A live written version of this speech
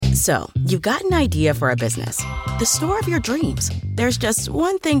So, you've got an idea for a business, the store of your dreams. There's just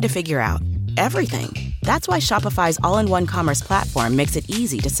one thing to figure out: everything. That's why Shopify's all-in-one commerce platform makes it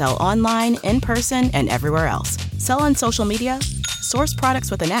easy to sell online, in person, and everywhere else. Sell on social media, source products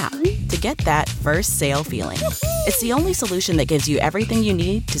with an app to get that first sale feeling. It's the only solution that gives you everything you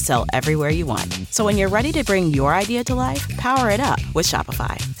need to sell everywhere you want. So when you're ready to bring your idea to life, power it up with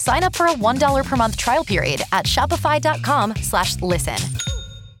Shopify. Sign up for a $1 per month trial period at shopify.com/listen.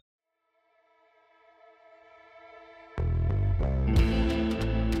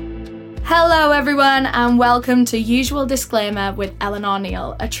 Hello everyone and welcome to Usual Disclaimer with Eleanor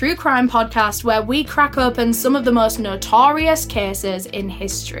Neal, a true crime podcast where we crack open some of the most notorious cases in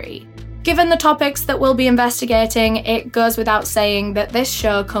history. Given the topics that we'll be investigating, it goes without saying that this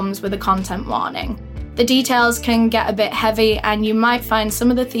show comes with a content warning. The details can get a bit heavy and you might find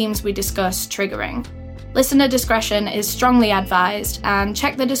some of the themes we discuss triggering. Listener discretion is strongly advised, and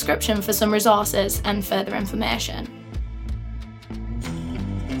check the description for some resources and further information.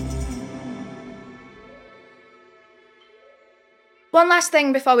 One last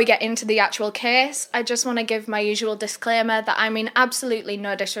thing before we get into the actual case, I just want to give my usual disclaimer that I mean absolutely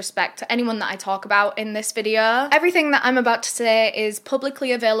no disrespect to anyone that I talk about in this video. Everything that I'm about to say is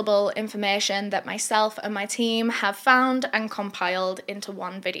publicly available information that myself and my team have found and compiled into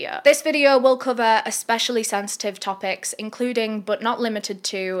one video. This video will cover especially sensitive topics, including but not limited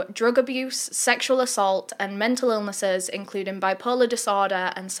to drug abuse, sexual assault, and mental illnesses, including bipolar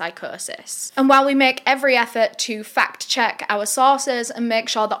disorder and psychosis. And while we make every effort to fact check our sources and make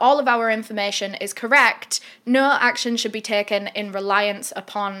sure that all of our information is correct, no action should be taken in reliance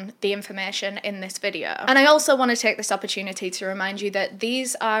upon the information in this video. And I also want to take this opportunity to remind you that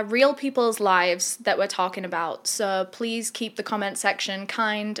these are real people's lives that we're talking about, so please keep the comment section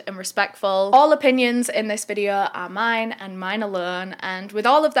kind and respectful. All opinions in this video are mine and mine alone, and with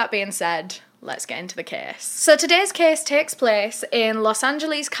all of that being said, let's get into the case. So today's case takes place in Los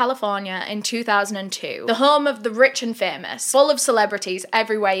Angeles, California in 2002, the home of the rich and famous, full of celebrities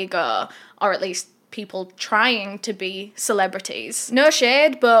everywhere you go, or at least people trying to be celebrities. No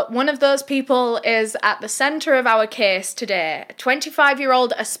shade, but one of those people is at the center of our case today.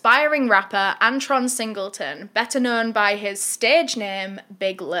 25-year-old aspiring rapper Antron Singleton, better known by his stage name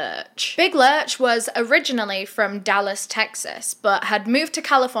Big Lurch. Big Lurch was originally from Dallas, Texas, but had moved to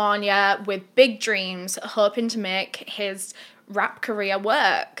California with big dreams, hoping to make his rap career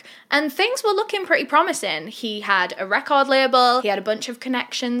work. And things were looking pretty promising. He had a record label, he had a bunch of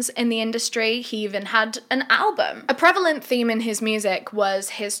connections in the industry, he even had an album. A prevalent theme in his music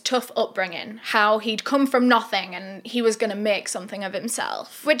was his tough upbringing, how he'd come from nothing and he was gonna make something of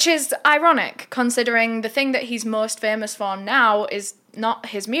himself. Which is ironic, considering the thing that he's most famous for now is not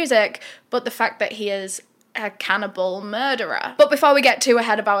his music, but the fact that he is a cannibal murderer. But before we get too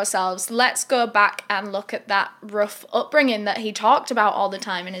ahead of ourselves, let's go back and look at that rough upbringing that he talked about all the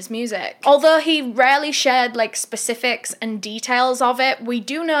time in his music. Although he rarely shared specifics and details of it, we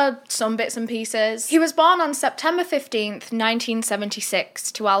do know some bits and pieces. He was born on September 15th,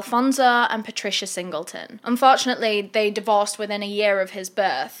 1976 to Alfonso and Patricia Singleton. Unfortunately, they divorced within a year of his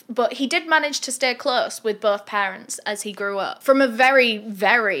birth, but he did manage to stay close with both parents as he grew up. From a very,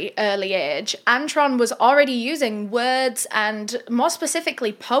 very early age, Antron was already using words and more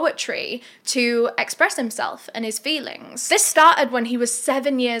specifically poetry to express himself and his feelings. This started when he was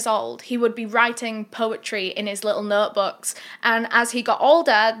 7 years old. He would be writing poetry in his little notebooks, and as he got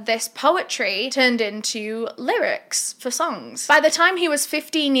older, this poetry turned into lyrics for songs. By the time he was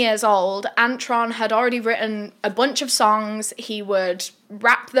 15 years old, Antron had already written a bunch of songs. He would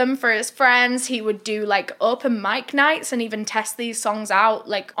rap them for his friends. He would do open mic nights and even test these songs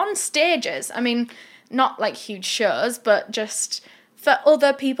out on stages. I mean, not huge shows, but just for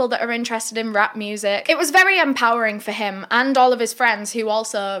other people that are interested in rap music. It was very empowering for him and all of his friends who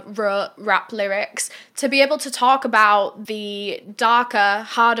also wrote rap lyrics to be able to talk about the darker,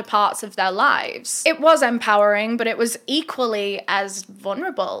 harder parts of their lives. It was empowering, but it was equally as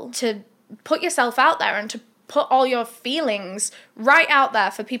vulnerable to put yourself out there and to put all your feelings right out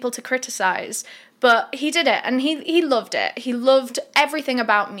there for people to criticize. But he did it, and he loved it. He loved everything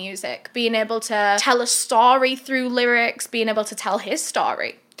about music, being able to tell a story through lyrics, being able to tell his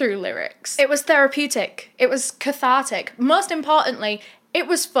story through lyrics. It was therapeutic. It was cathartic. Most importantly, It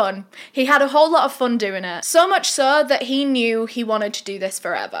was fun. He had a whole lot of fun doing it. So much so that he knew he wanted to do this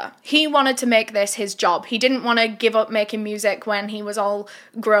forever. He wanted to make this his job. He didn't want to give up making music when he was all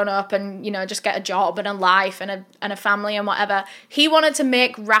grown up and, you know, just get a job and a life and a family and whatever. He wanted to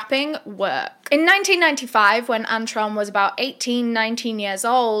make rapping work. In 1995, when Antron was about 18, 19 years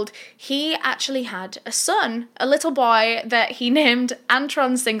old, he actually had a son, a little boy that he named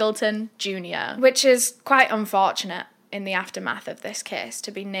Antron Singleton Jr., which is quite unfortunate in the aftermath of this case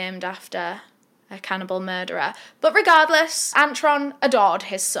to be named after a cannibal murderer. But regardless, Antron adored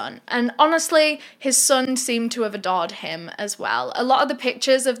his son. And honestly, his son seemed to have adored him as well. A lot of the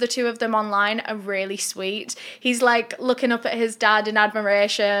pictures of the two of them online are really sweet. He's like looking up at his dad in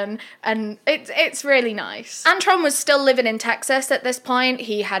admiration, and it's really nice. Antron was still living in Texas at this point.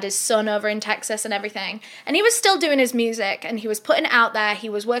 He had his son over in Texas and everything. And he was still doing his music, and he was putting it out there. He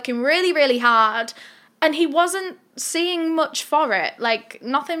was working really, really hard. And he wasn't seeing much for it. Like,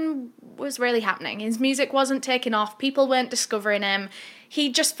 nothing was really happening. His music wasn't taking off. People weren't discovering him.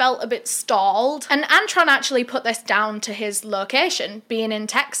 He just felt a bit stalled. And Antron actually put this down to his location, being in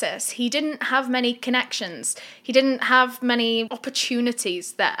Texas. He didn't have many connections. He didn't have many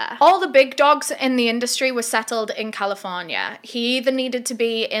opportunities there. All the big dogs in the industry were settled in California. He either needed to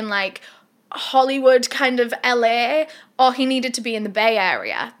be in, like, Hollywood kind of LA, or he needed to be in the Bay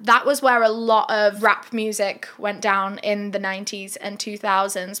Area. That was where a lot of rap music went down in the 90s and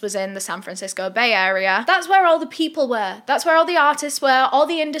 2000s, was in the San Francisco Bay Area. That's where all the people were. That's where all the artists were, all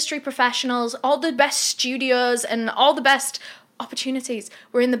the industry professionals, all the best studios and all the best opportunities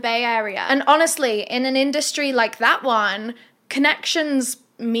were in the Bay Area. And honestly, in an industry like that one, connections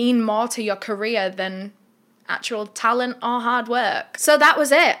mean more to your career than actual talent or hard work. So that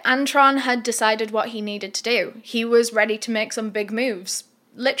was it. Antron had decided what he needed to do. He was ready to make some big moves,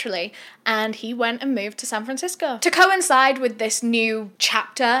 literally, and he went and moved to San Francisco. To coincide with this new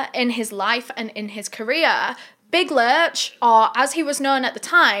chapter in his life and in his career, Big Lurch, or as he was known at the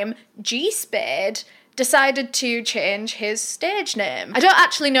time, G Spade, decided to change his stage name. I don't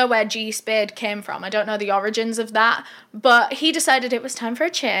actually know where G Spade came from. I don't know the origins of that, but he decided it was time for a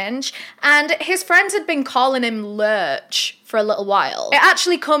change, and his friends had been calling him Lurch for a little while. It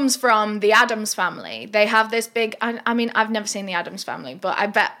actually comes from the Addams Family. They have this big, I mean, I've never seen the Addams Family, but I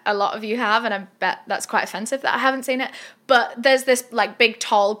bet a lot of you have, and I bet that's quite offensive that I haven't seen it, but there's this like big,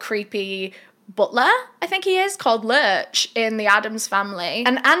 tall, creepy butler, I think he is, called Lurch in the Addams Family.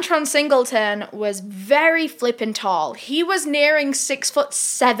 And Antron Singleton was very flippin' tall. He was nearing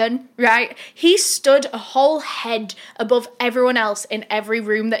 6'7", right? He stood a whole head above everyone else in every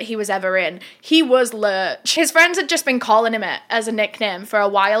room that he was ever in. He was Lurch. His friends had just been calling him it as a nickname for a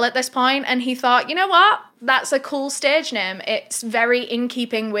while at this point, and he thought, you know what? That's a cool stage name. It's very in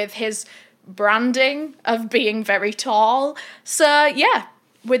keeping with his branding of being very tall. So yeah,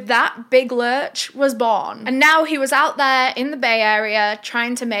 with that, Big Lurch was born. And now he was out there in the Bay Area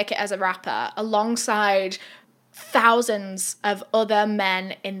trying to make it as a rapper alongside thousands of other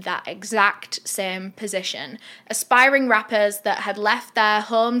men in that exact same position. Aspiring rappers that had left their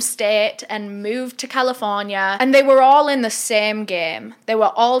home state and moved to California, and they were all in the same game. They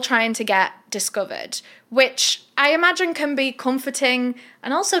were all trying to get discovered, which I imagine can be comforting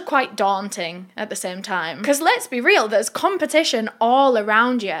and also quite daunting at the same time. Because let's be real, there's competition all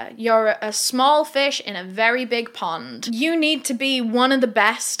around you. You're a small fish in a very big pond. You need to be one of the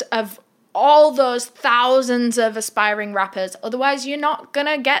best of all those thousands of aspiring rappers, otherwise you're not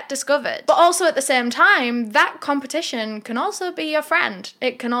gonna get discovered. But also at the same time, that competition can also be your friend.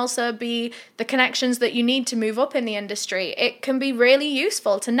 It can also be the connections that you need to move up in the industry. It can be really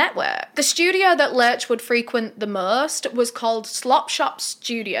useful to network. The studio that Lurch would frequent the most was called Slop Shop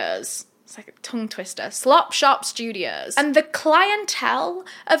Studios. It's like a tongue twister. Slop Shop Studios. And the clientele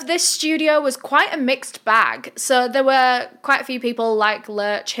of this studio was quite a mixed bag. So there were quite a few people like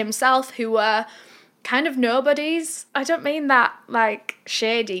Lurch himself who were kind of nobodies. I don't mean that like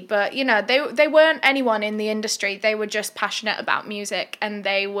shady, but you know, they weren't anyone in the industry. They were just passionate about music, and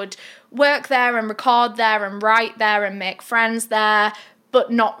they would work there and record there and write there and make friends there,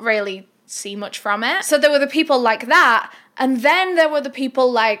 but not really see much from it. So there were the people like that. And then there were the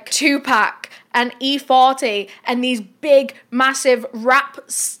people like Tupac and E40 and these big, massive rap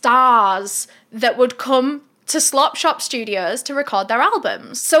stars that would come to Slop Shop Studios to record their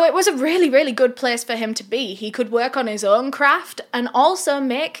albums. So it was a really, really good place for him to be. He could work on his own craft and also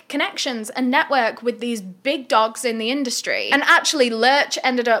make connections and network with these big dogs in the industry. And actually, Lurch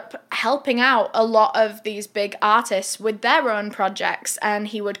ended up helping out a lot of these big artists with their own projects, and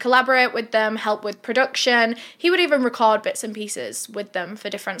he would collaborate with them, help with production. He would even record bits and pieces with them for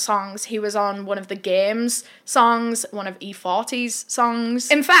different songs. He was on one of the Games songs, one of E40's songs.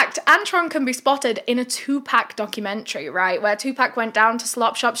 In fact, Antron can be spotted in a Tupac documentary, right, where Tupac went down to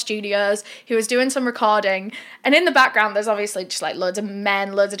Slop Shop Studios, he was doing some recording, and in the background there's obviously just like loads of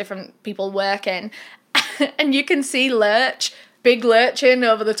men, loads of different people working, and you can see Lurch big lurching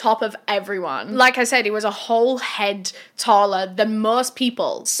over the top of everyone. Like I said, he was a whole head taller than most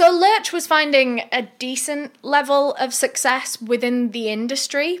people. So Lurch was finding a decent level of success within the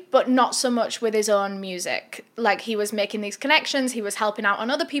industry, but not so much with his own music. Like, he was making these connections, he was helping out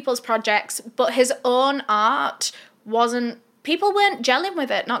on other people's projects, but his own art people weren't gelling with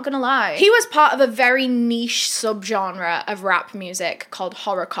it, not gonna lie. He was part of a very niche subgenre of rap music called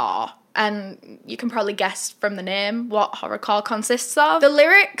horrorcore. And you can probably guess from the name what horrorcore consists of. The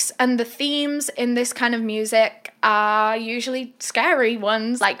lyrics and the themes in this kind of music are usually scary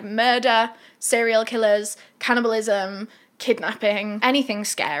ones, like murder, serial killers, cannibalism, kidnapping, anything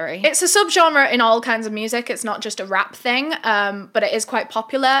scary. It's a subgenre in all kinds of music. It's not just a rap thing, but it is quite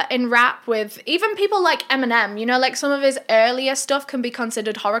popular in rap with even people like Eminem. You know, like some of his earlier stuff can be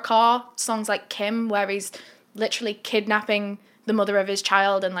considered horrorcore. Songs like Kim, where he's literally kidnapping the mother of his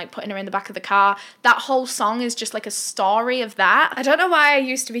child and like putting her in the back of the car. That whole song is just like a story of that. I don't know why I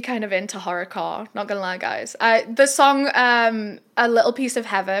used to be kind of into horrorcore, not gonna lie, guys. The song A Little Piece of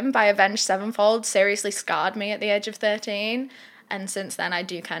Heaven by Avenged Sevenfold seriously scarred me at the age of 13. And since then, I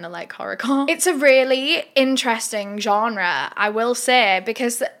do kind of like horrorcore. It's a really interesting genre, I will say,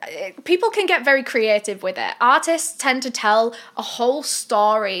 because people can get very creative with it. Artists tend to tell a whole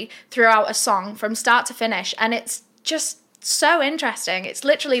story throughout a song from start to finish, and it's just so interesting. It's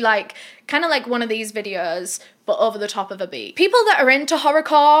literally like kind of like one of these videos but over the top of a beat. People that are into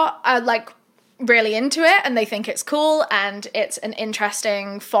horrorcore are like really into it and they think it's cool and it's an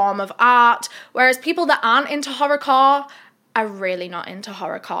interesting form of art, whereas people that aren't into horrorcore are really not into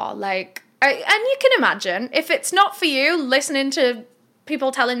horrorcore. Like, and you can imagine, if it's not for you listening to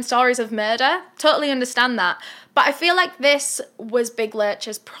people telling stories of murder, totally understand that. But I feel like this was Big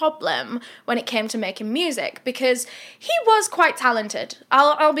Lurch's problem when it came to making music, because he was quite talented.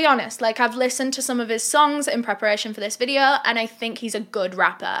 I'll be honest, like, I've listened to some of his songs in preparation for this video and I think he's a good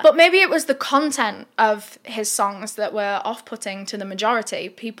rapper. But maybe it was the content of his songs that were off-putting to the majority.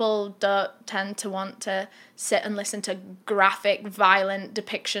 People don't tend to want to sit and listen to graphic, violent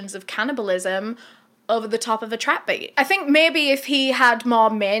depictions of cannibalism over the top of a trap beat. I think maybe if he had more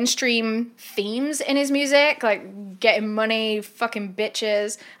mainstream themes in his music, like getting money, fucking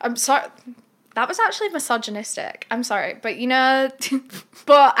bitches. I'm sorry, that was actually misogynistic. I'm sorry, but you know,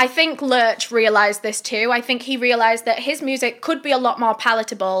 but I think Lurch realised this too. I think he realised that his music could be a lot more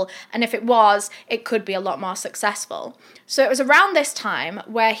palatable, and if it was, it could be a lot more successful. So it was around this time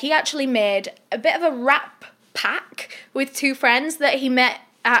where he actually made a bit of a rap pack with two friends that he met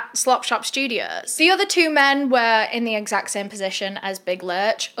at Slop Shop Studios. The other two men were in the exact same position as Big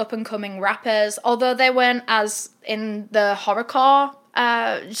Lurch, up-and-coming rappers, although they weren't as in the horrorcore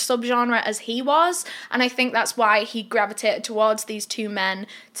subgenre as he was, and I think that's why he gravitated towards these two men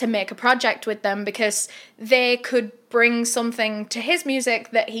to make a project with them, because they could bring something to his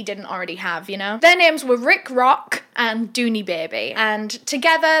music that he didn't already have, you know? Their names were Rick Rock and Dooney Baby, and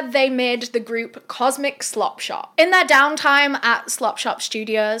together they made the group Cosmic Slop Shop. In their downtime at Slop Shop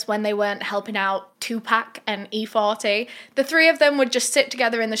Studios, when they weren't helping out Tupac and E40, the three of them would just sit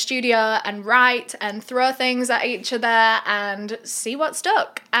together in the studio and write and throw things at each other and see what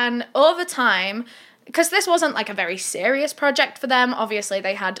stuck. And over time, because this wasn't like a very serious project for them, obviously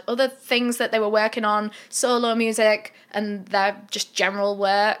they had other things that they were working on, solo music and their just general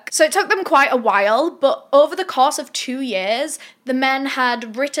work. So it took them quite a while, but over the course of 2 years, the men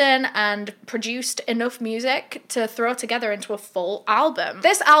had written and produced enough music to throw together into a full album.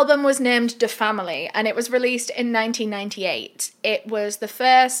 This album was named Da Family, and it was released in 1998. It was the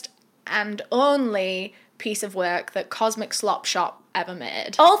first and only piece of work that Cosmic Slop Shop ever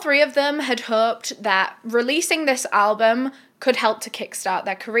made. All three of them had hoped that releasing this album could help to kickstart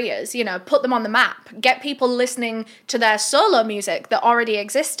their careers, you know, put them on the map, get people listening to their solo music that already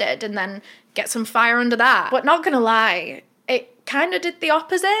existed, and then get some fire under that. But not gonna lie, it kind of did the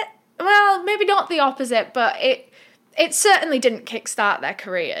opposite. Well, maybe not the opposite, but it it certainly didn't kickstart their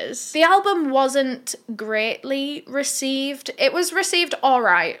careers. The album wasn't greatly received. It was received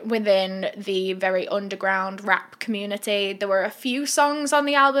alright within the very underground rap community. There were a few songs on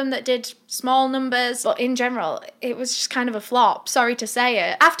the album that did small numbers, but in general, it was just kind of a flop, sorry to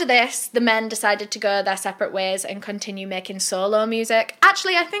say it. After this, the men decided to go their separate ways and continue making solo music.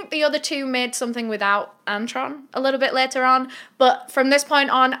 Actually, I think the other two made something without Antron a little bit later on, but from this point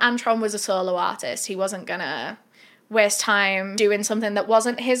on, Antron was a solo artist. He wasn't gonna waste time doing something that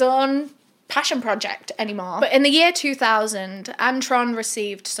wasn't his own passion project anymore. But in the year 2000, Antron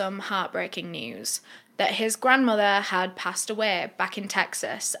received some heartbreaking news that his grandmother had passed away back in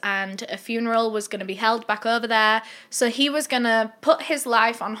Texas and a funeral was going to be held back over there. So he was going to put his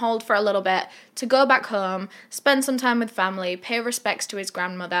life on hold for a little bit to go back home, spend some time with family, pay respects to his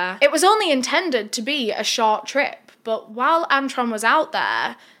grandmother. It was only intended to be a short trip, but while Antron was out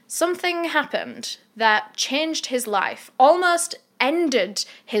there, something happened that changed his life, almost ended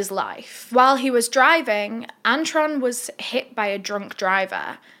his life. While he was driving, Antron was hit by a drunk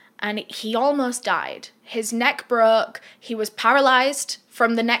driver and he almost died. His neck broke, he was paralyzed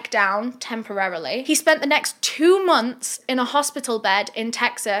from the neck down temporarily. He spent the next 2 months in a hospital bed in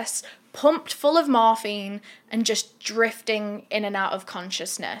Texas, pumped full of morphine and just drifting in and out of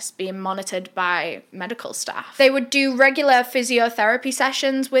consciousness, being monitored by medical staff. They would do regular physiotherapy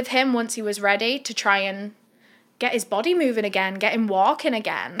sessions with him once he was ready to try and get his body moving again, get him walking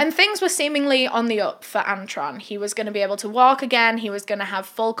again. And things were seemingly on the up for Antron. He was going to be able to walk again, he was going to have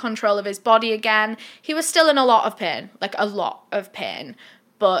full control of his body again. He was still in a lot of pain, like a lot of pain,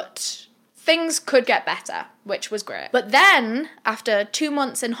 but things could get better, which was great. But then, after 2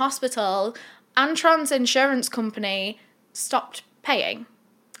 months in hospital, Antron's insurance company stopped paying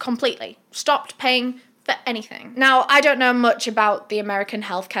completely. Stopped paying for anything. Now, I don't know much about the American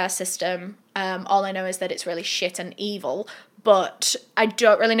healthcare system. All I know is that it's really shit and evil, but I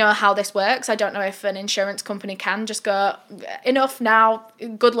don't really know how this works. I don't know if an insurance company can just go, enough now,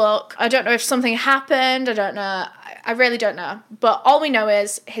 good luck. I don't know if something happened, I don't know. I really don't know. But all we know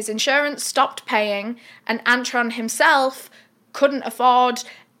is his insurance stopped paying and Antron himself couldn't afford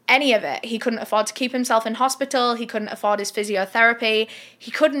any of it. He couldn't afford to keep himself in hospital, he couldn't afford his physiotherapy, he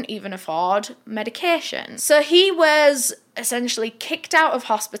couldn't even afford medication. So he was essentially kicked out of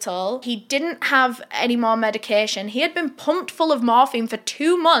hospital, he didn't have any more medication, he had been pumped full of morphine for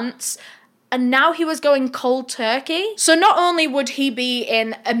 2 months, and now he was going cold turkey. So not only would he be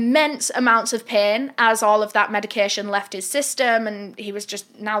in immense amounts of pain as all of that medication left his system and he was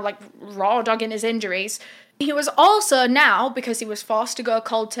just now like raw dogging his injuries, he was also now, because he was forced to go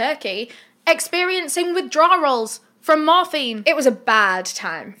cold turkey, experiencing withdrawals from morphine. It was a bad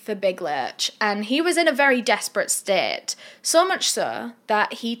time for Big Lurch, and he was in a very desperate state. So much so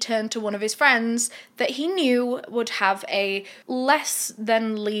that he turned to one of his friends that he knew would have a less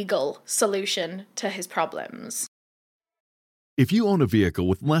than legal solution to his problems. If you own a vehicle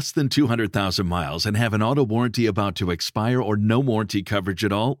with less than 200,000 miles and have an auto warranty about to expire or no warranty coverage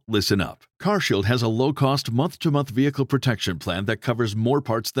at all, listen up. CarShield has a low-cost month-to-month vehicle protection plan that covers more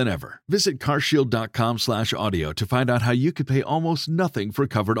parts than ever. Visit carshield.com/audio to find out how you could pay almost nothing for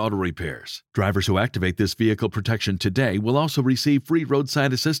covered auto repairs. Drivers who activate this vehicle protection today will also receive free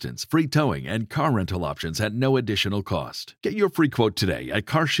roadside assistance, free towing, and car rental options at no additional cost. Get your free quote today at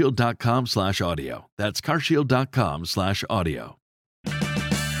carshield.com/audio. That's carshield.com/audio.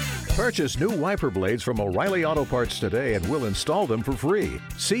 Purchase new wiper blades from O'Reilly Auto Parts today and we'll install them for free.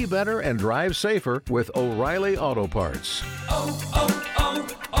 See better and drive safer with O'Reilly Auto Parts.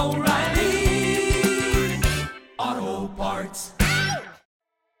 O'Reilly Auto Parts.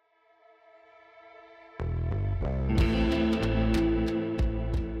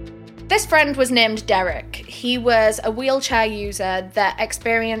 This friend was named Derek. He was a wheelchair user that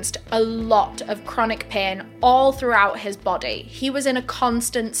experienced a lot of chronic pain all throughout his body. He was in a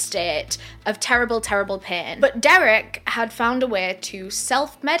constant state of terrible, terrible pain. But Derek had found a way to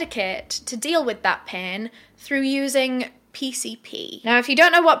self-medicate to deal with that pain through using PCP. Now, if you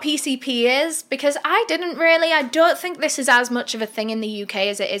don't know what PCP is, because I don't think this is as much of a thing in the UK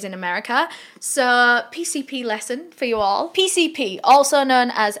as it is in America, so PCP lesson for you all. PCP, also known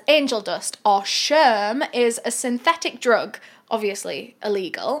as angel dust or sherm, is a synthetic drug, obviously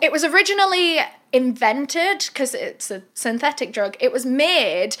illegal. It was originally invented, because it's a synthetic drug, it was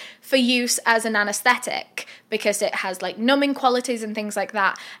made for use as an anesthetic because it has like numbing qualities and things like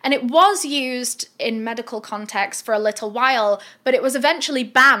that. And it was used in medical context for a little while, but it was eventually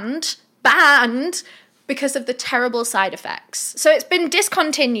banned because of the terrible side effects. So it's been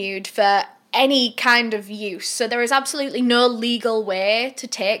discontinued for any kind of use. So there is absolutely no legal way to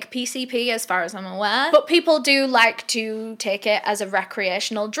take PCP as far as I'm aware. But people do like to take it as a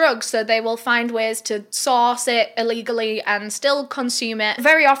recreational drug. So they will find ways to source it illegally and still consume it.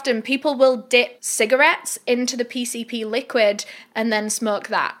 Very often people will dip cigarettes into the PCP liquid and then smoke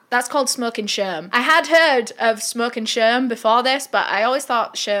that. That's called smoking sherm. I had heard of smoking sherm before this, but I always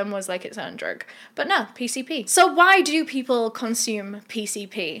thought sherm was like its own drug. But no, PCP. So why do people consume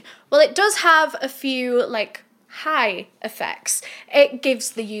PCP? Well, it does have a few, high effects. It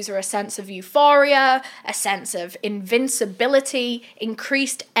gives the user a sense of euphoria, a sense of invincibility,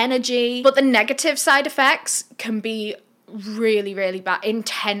 increased energy. But the negative side effects can be really, really bad,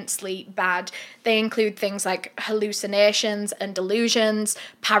 intensely bad. They include things like hallucinations and delusions,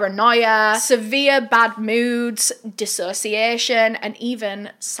 paranoia, severe bad moods, dissociation, and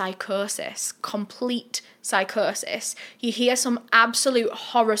even psychosis, complete psychosis. You hear some absolute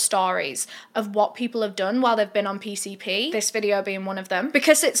horror stories of what people have done while they've been on PCP, this video being one of them,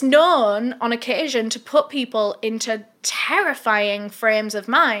 because it's known on occasion to put people into terrifying frames of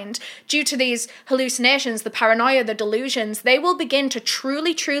mind due to these hallucinations, the paranoia, the delusions. They will begin to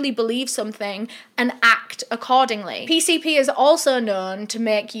truly, truly believe something and act accordingly. PCP is also known to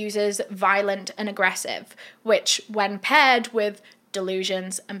make users violent and aggressive, which when paired with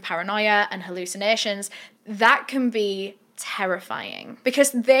delusions and paranoia and hallucinations, that can be terrifying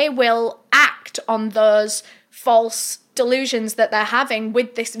because they will act on those false delusions that they're having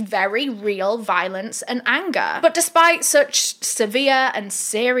with this very real violence and anger. But despite such severe and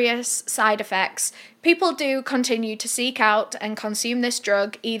serious side effects, people do continue to seek out and consume this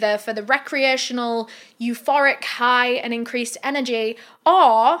drug either for the recreational, euphoric high and increased energy,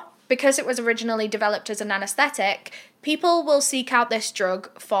 or because it was originally developed as an anesthetic, people will seek out this drug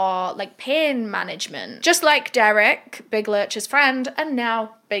for pain management. Just like Derek, Big Lurch's friend, and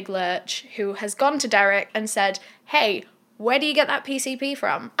now Big Lurch, who has gone to Derek and said, hey, where do you get that PCP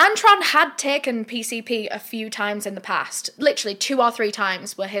from? Antron had taken PCP a few times in the past. Literally 2 or 3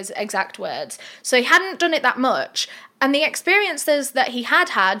 times were his exact words. So he hadn't done it that much. And the experiences that he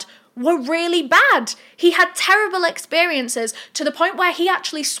had were really bad. He had terrible experiences to the point where he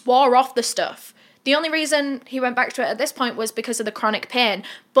actually swore off the stuff. The only reason he went back to it at this point was because of the chronic pain.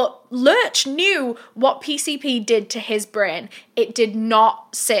 But Lurch knew what PCP did to his brain. It did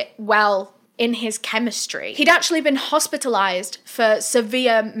not sit well in his chemistry. He'd actually been hospitalized for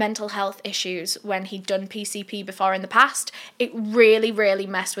severe mental health issues when he'd done PCP before in the past. It really, really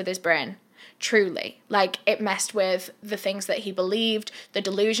messed with his brain. Truly. It messed with the things that he believed, the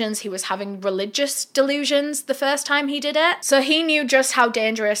delusions. He was having religious delusions the first time he did it. So he knew just how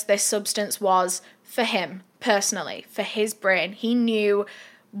dangerous this substance was for him, personally, for his brain. He knew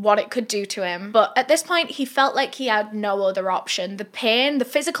what it could do to him. But at this point, he felt like he had no other option. The pain, the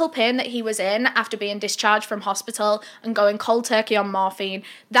physical pain that he was in after being discharged from hospital and going cold turkey on morphine,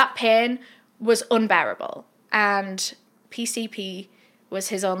 that pain was unbearable. And PCP was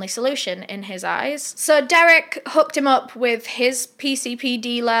his only solution in his eyes. So Derek hooked him up with his PCP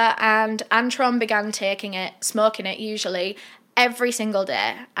dealer, and Antron began taking it, smoking it usually, every single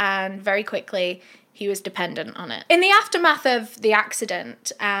day. And very quickly, he was dependent on it. In the aftermath of the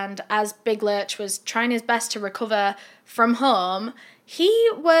accident, and as Big Lurch was trying his best to recover from home, he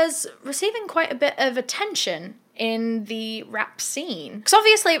was receiving quite a bit of attention in the rap scene. Because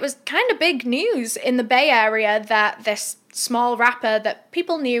obviously it was kind of big news in the Bay Area that this small rapper that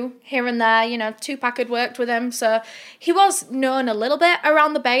people knew here and there, Tupac had worked with him, so he was known a little bit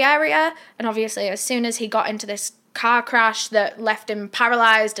around the Bay Area. And obviously as soon as he got into this car crash that left him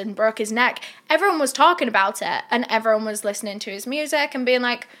paralyzed and broke his neck, everyone was talking about it, and everyone was listening to his music and being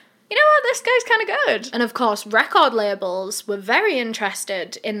like, you know what, this guy's kind of good. And of course, record labels were very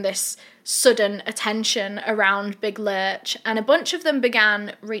interested in this sudden attention around Big Lurch, and a bunch of them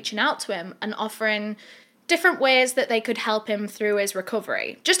began reaching out to him and offering different ways that they could help him through his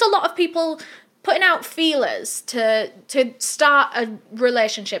recovery. Just a lot of people putting out feelers to start a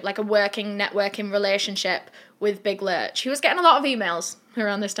relationship, like a working, networking relationship with Big Lurch. He was getting a lot of emails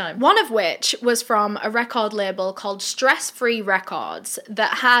around this time. One of which was from a record label called Stress Free Records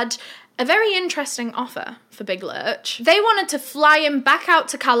that had a very interesting offer for Big Lurch. They wanted to fly him back out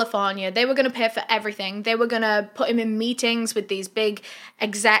to California. They were going to pay for everything. They were going to put him in meetings with these big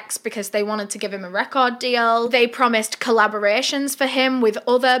execs because they wanted to give him a record deal. They promised collaborations for him with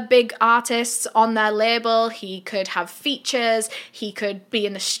other big artists on their label. He could have features. He could be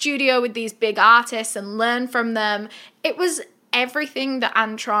in the studio with these big artists and learn from them. It was everything that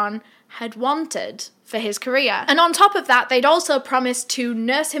Antron had wanted for his career. And on top of that, they'd also promised to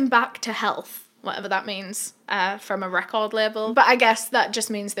nurse him back to health, whatever that means, from a record label. But I guess that just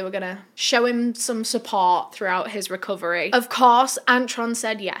means they were going to show him some support throughout his recovery. Of course, Antron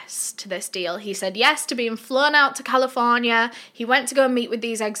said yes to this deal. He said yes to being flown out to California. He went to go meet with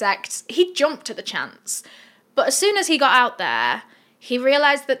these execs. He jumped at the chance. But as soon as he got out there, he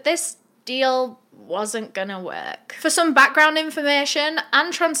realized that this deal wasn't gonna work. For some background information,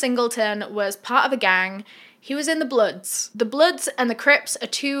 Antron Singleton was part of a gang. He was in the Bloods. The Bloods and the Crips are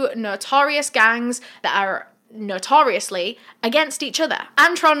two notorious gangs that are notoriously against each other.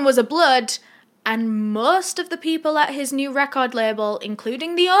 Antron was a Blood, and most of the people at his new record label,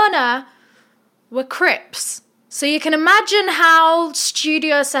 including the owner, were Crips. So you can imagine how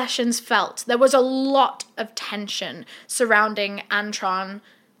studio sessions felt. There was a lot of tension surrounding Antron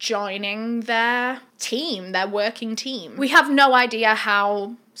joining their team, their working team. We have no idea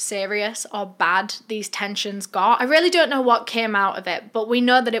how serious or bad these tensions got. I really don't know what came out of it, but we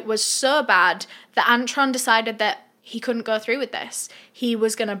know that it was so bad that Antron decided that he couldn't go through with this. He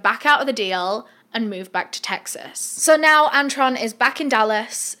was going to back out of the deal and move back to Texas. So now Antron is back in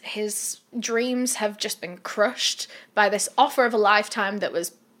Dallas. His dreams have just been crushed by this offer of a lifetime that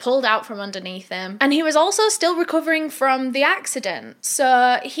was pulled out from underneath him. And he was also still recovering from the accident.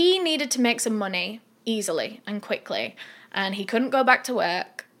 So he needed to make some money easily and quickly. And he couldn't go back to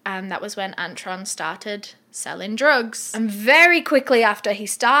work. And that was when Antron started selling drugs. And very quickly after he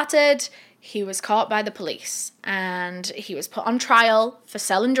started, he was caught by the police and he was put on trial for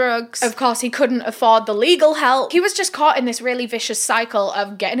selling drugs. Of course, he couldn't afford the legal help. He was just caught in this really vicious cycle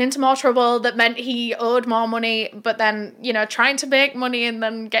of getting into more trouble that meant he owed more money, but then, you know, trying to make money and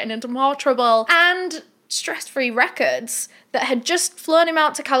then getting into more trouble. And Stress Free Records, that had just flown him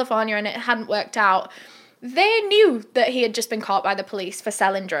out to California and it hadn't worked out, they knew that he had just been caught by the police for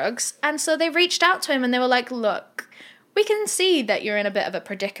selling drugs. And so they reached out to him and they were like, look, we can see that you're in a bit of a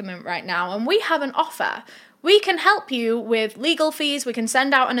predicament right now and we have an offer. We can help you with legal fees. We can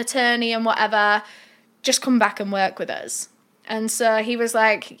send out an attorney and whatever. Just come back and work with us. And so he was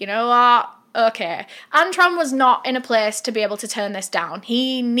like, you know what? Okay. Antron was not in a place to be able to turn this down.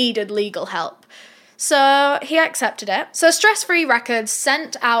 He needed legal help. So he accepted it. So Stress Free Records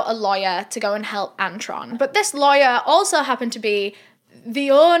sent out a lawyer to go and help Antron. But this lawyer also happened to be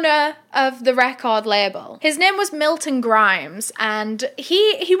the owner of the record label. His name was Milton Grimes, and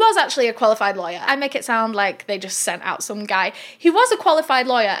he was actually a qualified lawyer. I make it sound like they just sent out some guy. He was a qualified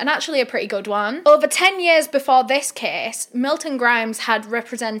lawyer, and actually a pretty good one. Over 10 years before this case, Milton Grimes had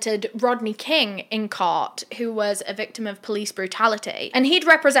represented Rodney King in court, who was a victim of police brutality. And he'd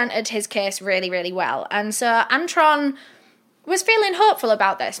represented his case really, really well. And so Antron was feeling hopeful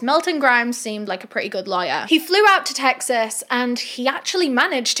about this. Milton Grimes seemed like a pretty good lawyer. He flew out to Texas and he actually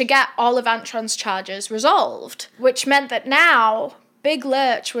managed to get all of Antron's charges resolved, which meant that now Big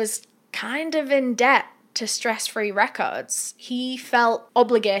Lurch was kind of in debt to Stress Free Records. He felt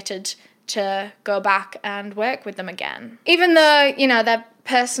obligated to go back and work with them again. Even though, you know, their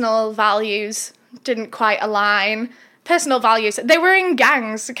personal values didn't quite align. Personal values, they were in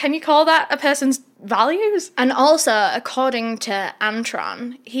gangs. Can you call that a person's values? And also, according to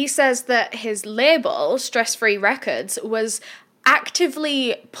Antron, he says that his label, Stress Free Records, was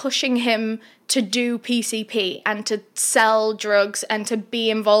actively pushing him to do PCP and to sell drugs and to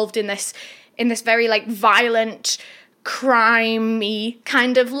be involved in this very like violent, crimey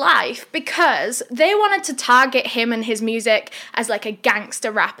kind of life, because they wanted to target him and his music as like a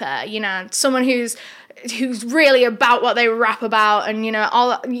gangster rapper, you know, someone who's really about what they rap about, and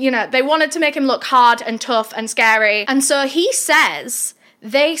they wanted to make him look hard and tough and scary. And so he says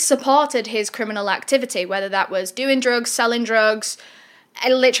they supported his criminal activity, whether that was doing drugs, selling drugs,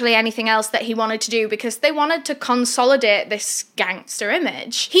 literally anything else that he wanted to do, because they wanted to consolidate this gangster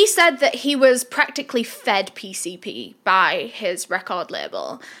image. He said that he was practically fed PCP by his record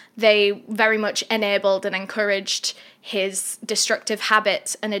label. They very much enabled and encouraged his destructive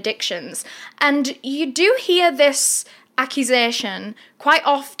habits and addictions. And you do hear this accusation quite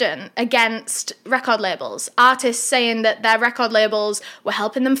often against record labels. Artists saying that their record labels were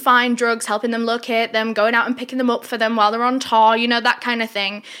helping them find drugs, helping them locate them, going out and picking them up for them while they're on tour, you know, that kind of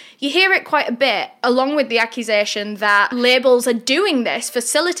thing. You hear it quite a bit, along with the accusation that labels are doing this,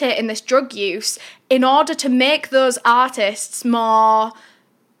 facilitating this drug use, in order to make those artists more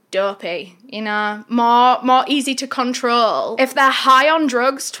dopey, you know, more easy to control. If they're high on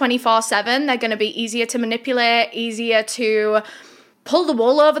drugs 24/7, they're going to be easier to manipulate, easier to pull the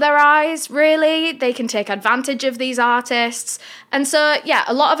wool over their eyes, really. They can take advantage of these artists. And so, yeah,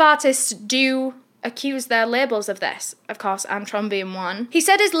 a lot of artists do accused their labels of this, of course, Antron being one. He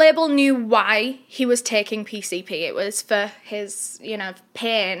said his label knew why he was taking PCP. It was for his,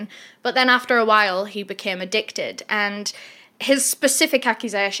 pain. But then after a while, he became addicted. And his specific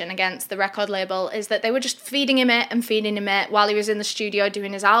accusation against the record label is that they were just feeding him it while he was in the studio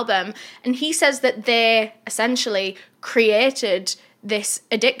doing his album. And he says that they essentially created this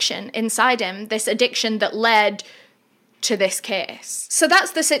addiction inside him, this addiction that led to this case. So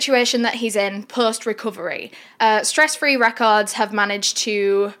that's the situation that he's in post-recovery. Stress Free Records have managed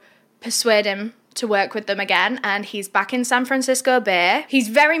to persuade him to work with them again, and he's back in San Francisco Bay. He's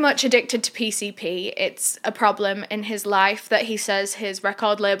very much addicted to PCP. It's a problem in his life that he says his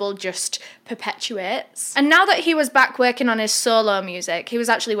record label just perpetuates. And now that he was back working on his solo music, he was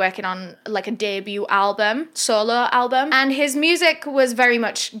actually working on like a debut album, solo album, and his music was very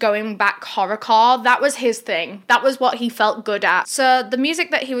much going back horrorcore. That was his thing. That was what he felt good at. So the music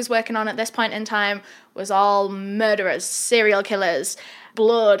that he was working on at this point in time was all murderers, serial killers,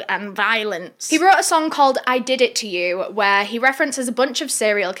 blood and violence. He wrote a song called I Did It To You, where he references a bunch of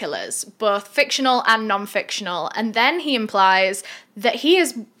serial killers, both fictional and non-fictional, and then he implies that he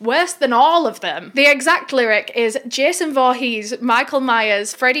is worse than all of them. The exact lyric is, Jason Voorhees, Michael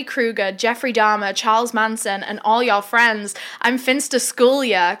Myers, Freddy Krueger, Jeffrey Dahmer, Charles Manson, and all your friends, I'm finsta school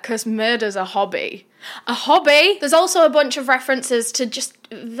ya, 'cause murder's a hobby. A hobby? There's also a bunch of references to just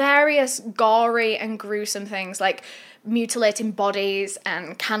various gory and gruesome things, like mutilating bodies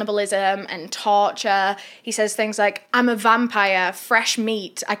and cannibalism and torture. He says things like, I'm a vampire, fresh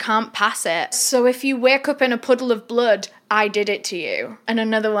meat, I can't pass it. So if you wake up in a puddle of blood, I did it to you. And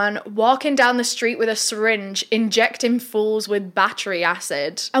another one, walking down the street with a syringe, injecting fools with battery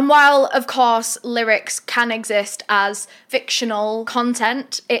acid. And while, of course, lyrics can exist as fictional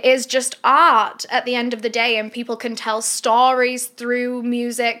content, it is just art at the end of the day, and people can tell stories through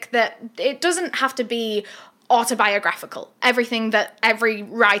music that it doesn't have to be autobiographical. Everything that every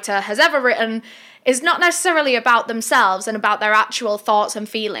writer has ever written is not necessarily about themselves and about their actual thoughts and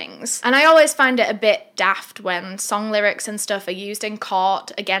feelings. And I always find it a bit daft when song lyrics and stuff are used in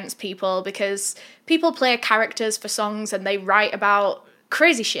court against people, because people play characters for songs and they write about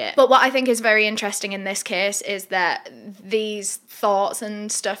crazy shit. But what I think is very interesting in this case is that these thoughts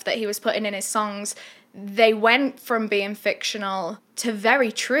and stuff that he was putting in his songs, they went from being fictional to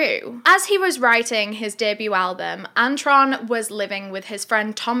very true. As he was writing his debut album, Antron was living with his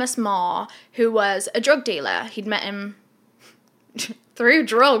friend Thomas More, who was a drug dealer. He'd met him through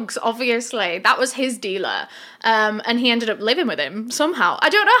drugs, obviously. That was his dealer. And he ended up living with him somehow. I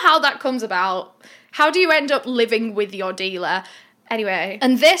don't know how that comes about. How do you end up living with your dealer? Anyway,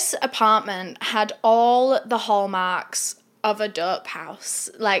 and this apartment had all the hallmarks of a dope house.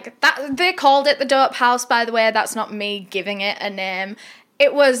 Like, that, they called it the dope house, by the way. That's not me giving it a name.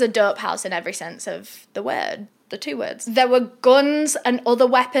 It was a dope house in every sense of the word, the two words. There were guns and other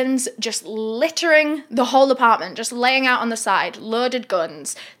weapons just littering the whole apartment, just laying out on the side, loaded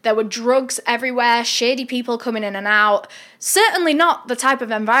guns. There were drugs everywhere, shady people coming in and out. Certainly not the type of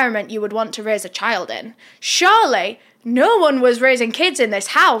environment you would want to raise a child in. Surely no one was raising kids in this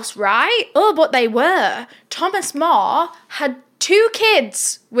house, right? Oh, but they were. Thomas More had 2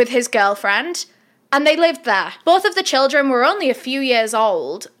 kids with his girlfriend, and they lived there. Both of the children were only a few years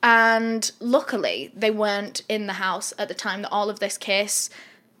old, and luckily they weren't in the house at the time that all of this case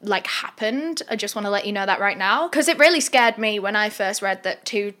happened. I just want to let you know that right now, because it really scared me when I first read that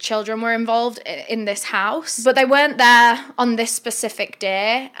 2 children were involved in this house, but they weren't there on this specific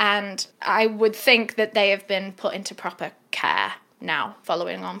day, and I would think that they have been put into proper care now,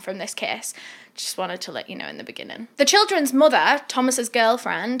 following on from this case. Just wanted to let you know in the beginning. The children's mother, Thomas's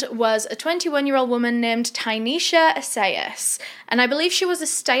girlfriend, was a 21-year-old woman named Tynesha Assayas, and I believe she was a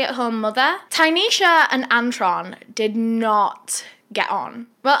stay-at-home mother. Tynesha and Antron did not get on.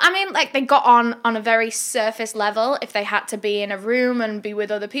 Well, I mean, they got on a very surface level. If they had to be in a room and be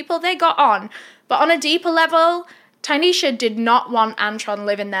with other people, they got on. But on a deeper level, Tynesha did not want Antron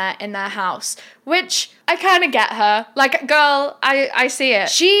living there in their house, which I kind of get her. Girl, I see it.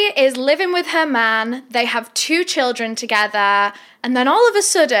 She is living with her man. They have 2 children together. And then all of a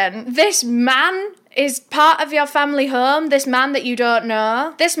sudden, this man is part of your family home, this man that you don't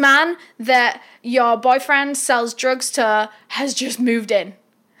know, this man that your boyfriend sells drugs to has just moved in.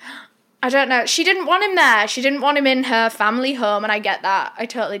 I don't know. She didn't want him there. She didn't want him in her family home, and I get that. I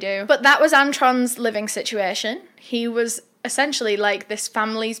totally do. But that was Antron's living situation. He was essentially like this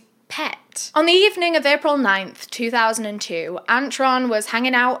family's pet. night. On the evening of April 9th, 2002, Antron was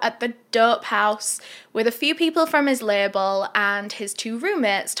hanging out at the Dope House with a few people from his label and his two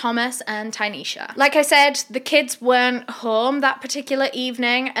roommates, Thomas and Tynesha. Like I said, the kids weren't home that particular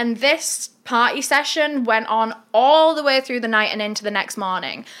evening, and this party session went on all the way through the night and into the next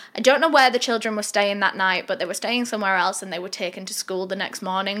morning. I don't know where the children were staying that night, but they were staying somewhere else and they were taken to school the next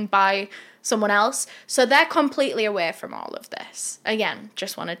morning by someone else. So they're completely away from all of this. Again,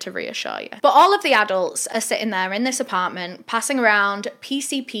 just wanted to reassure you. But all of the adults are sitting there in this apartment, passing around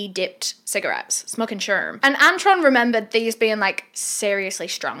PCP dipped cigarettes, smoking sherm. And Antron remembered these being like seriously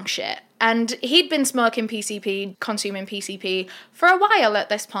strong shit. And he'd been smoking PCP, consuming PCP for a while at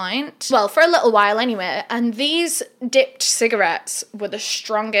this point. Well, for a little while anyway. And these dipped cigarettes were the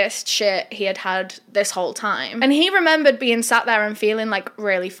strongest shit he had had this whole time. And he remembered being sat there and feeling like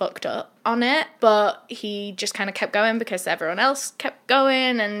really fucked up on it. But he just kind of kept going because everyone else kept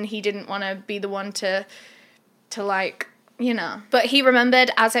going. And he didn't want to be the one to like, you know. But he remembered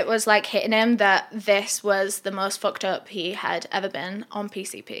as it was like hitting him that this was the most fucked up he had ever been on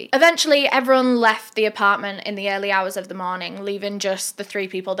PCP. Eventually, everyone left the apartment in the early hours of the morning, leaving just the three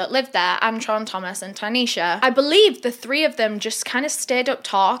people that lived there, Antron, Thomas, and Tynesha. I believe the three of them just kind of stayed up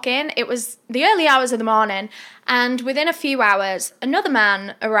talking. It was the early hours of the morning, and within a few hours, another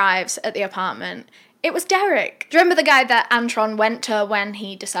man arrives at the apartment. It was Derek. Do you remember the guy that Antron went to when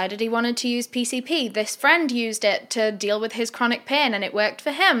he decided he wanted to use PCP? This friend used it to deal with his chronic pain and it worked for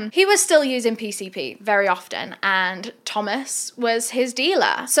him. He was still using PCP very often and Thomas was his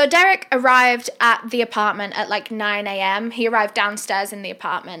dealer. So Derek arrived at the apartment at like 9 a.m. He arrived downstairs in the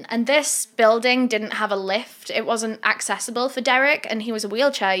apartment and this building didn't have a lift. It wasn't accessible for Derek and he was a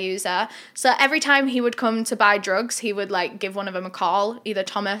wheelchair user. So every time he would come to buy drugs, he would like give one of them a call, either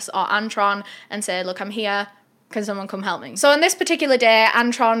Thomas or Antron, and say, look, I'm here. Can someone come help me? So on this particular day,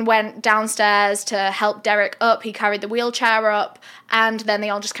 Antron went downstairs to help Derek up. He carried the wheelchair up and then they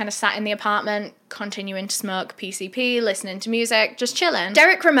all just kind of sat in the apartment, continuing to smoke PCP, listening to music, just chilling.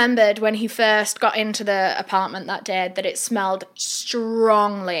 Derek remembered when he first got into the apartment that day that it smelled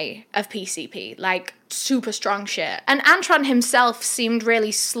strongly of PCP, like super strong shit. And Antron himself seemed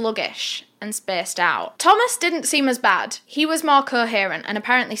really sluggish and spaced out. Thomas didn't seem as bad. He was more coherent, and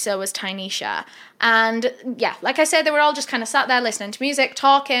apparently so was Tynesha. And yeah, like I said, they were all just kind of sat there listening to music,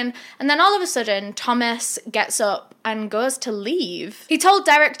 talking, and then all of a sudden, Thomas gets up and goes to leave. He told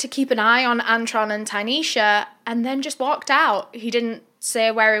Derek to keep an eye on Antron and Tynesha, and then just walked out. He didn't say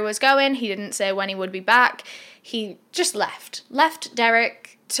where he was going, he didn't say when he would be back. He just left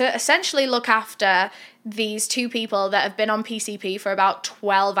Derek to essentially look after these two people that have been on PCP for about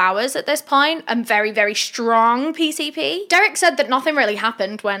 12 hours at this point, and very, very strong PCP. Derek said that nothing really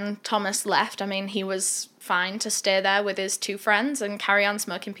happened when Thomas left. I mean, he was fine to stay there with his two friends and carry on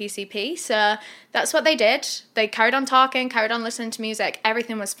smoking PCP, so that's what they did. They carried on talking, carried on listening to music,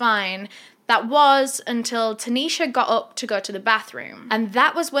 everything was fine. That was until Tynesha got up to go to the bathroom. And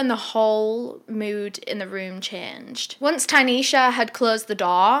that was when the whole mood in the room changed. Once Tynesha had closed the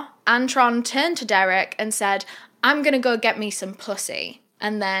door, Antron turned to Derek and said, "I'm gonna go get me some pussy."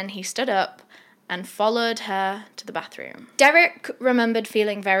 And then he stood up and followed her to the bathroom. Derek remembered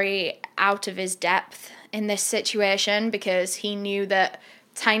feeling very out of his depth in this situation because he knew that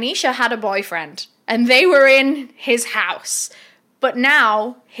Tynesha had a boyfriend and they were in his house. But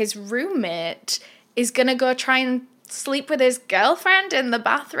now his roommate is gonna go try and sleep with his girlfriend in the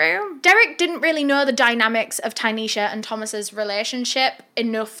bathroom. Derek didn't really know the dynamics of Tynesha and Thomas's relationship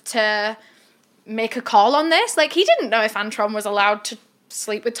enough to make a call on this. Like, he didn't know if Antron was allowed to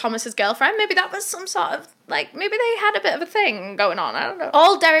sleep with Thomas's girlfriend. Maybe that was some sort of, like, maybe they had a bit of a thing going on. I don't know.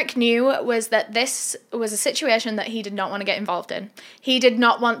 All Derek knew was that this was a situation that he did not want to get involved in. He did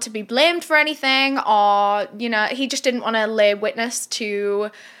not want to be blamed for anything, or, you know, he just didn't want to lay witness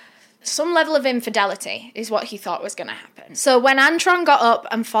to some level of infidelity is what he thought was going to happen. So when Antron got up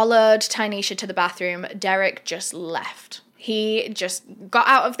and followed Tynesha to the bathroom, Derek just left. He just got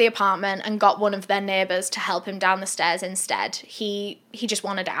out of the apartment and got one of their neighbours to help him down the stairs instead. He just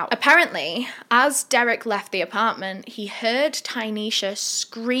wanted out. Apparently, as Derek left the apartment, he heard Tynesha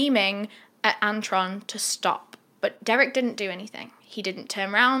screaming at Antron to stop. But Derek didn't do anything. He didn't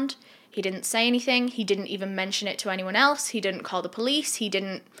turn around. He didn't say anything. He didn't even mention it to anyone else. He didn't call the police. He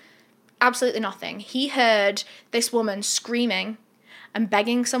didn't... Absolutely nothing. He heard this woman screaming and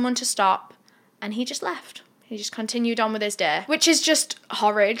begging someone to stop, and he just left. He just continued on with his day, which is just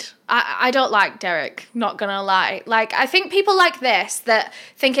horrid. I don't like Derek, not gonna lie. Like, I think people like this that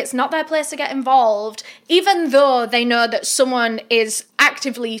think it's not their place to get involved, even though they know that someone is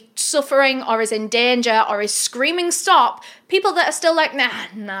actively suffering or is in danger or is screaming stop, people that are still like,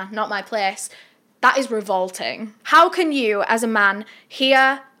 nah, not my place. That is revolting. How can you, as a man,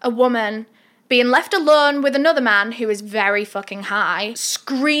 hear a woman being left alone with another man who is very fucking high,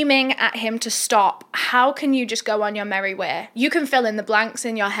 screaming at him to stop? How can you just go on your merry way? You can fill in the blanks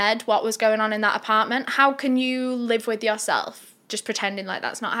in your head what was going on in that apartment. How can you live with yourself just pretending like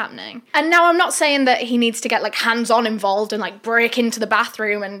that's not happening? And now I'm not saying that he needs to get like hands-on involved and like break into the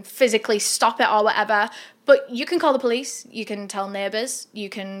bathroom and physically stop it or whatever, but you can call the police, you can tell neighbours, you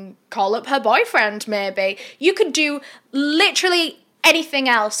can call up her boyfriend maybe. You could do literally anything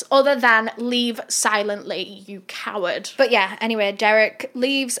else other than leave silently, you coward. But yeah, anyway, Derek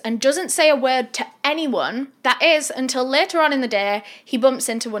leaves and doesn't say a word to anyone. That is until later on in the day, he bumps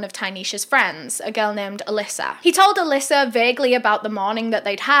into one of Tynesha's friends, a girl named Alyssa. He told Alyssa vaguely about the morning that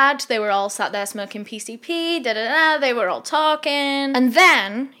they'd had. They were all sat there smoking PCP, they were all talking. And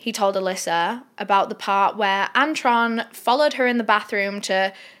then he told Alyssa about the part where Antron followed her in the bathroom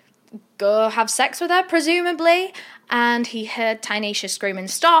to go have sex with her, presumably, and he heard Tynesha screaming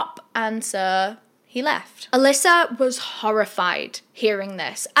stop, and so he left. Alyssa was horrified hearing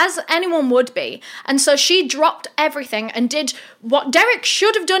this, as anyone would be, and so she dropped everything and did what Derek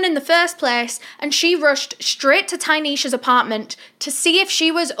should have done in the first place, and she rushed straight to Tynesha's apartment to see if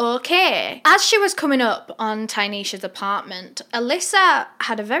she was okay. As she was coming up on Tynesha's apartment, Alyssa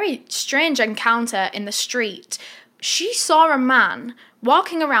had a very strange encounter in the street. She saw a man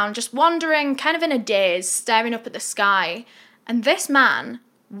walking around, just wandering, kind of in a daze, staring up at the sky. And this man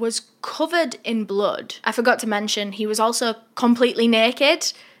was covered in blood. I forgot to mention, he was also completely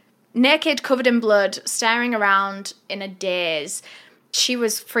naked. Naked, covered in blood, staring around in a daze. She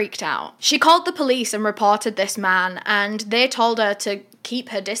was freaked out. She called the police and reported this man, and they told her to keep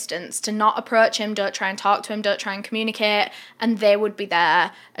her distance, to not approach him, don't try and talk to him, don't try and communicate, and they would be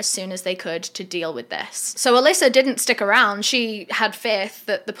there as soon as they could to deal with this. So Alyssa didn't stick around. She had faith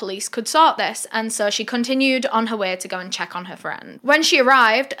that the police could sort this, and so she continued on her way to go and check on her friend. When she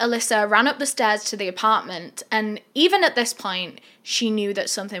arrived, Alyssa ran up the stairs to the apartment, and even at this point, she knew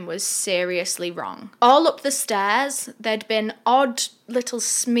that something was seriously wrong. All up the stairs, there'd been odd little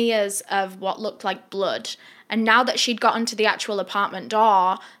smears of what looked like blood, and now that she'd gotten to the actual apartment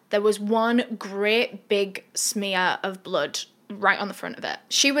door, there was one great big smear of blood right on the front of it.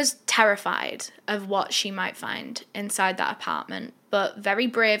 She was terrified of what she might find inside that apartment, but very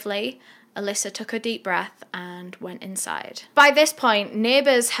bravely, Alyssa took a deep breath and went inside. By this point,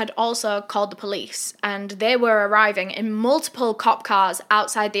 neighbours had also called the police, and they were arriving in multiple cop cars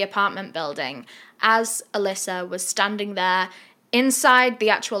outside the apartment building as Alyssa was standing there inside the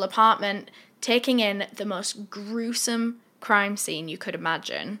actual apartment, taking in the most gruesome crime scene you could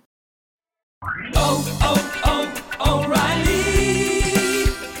imagine. O'Reilly.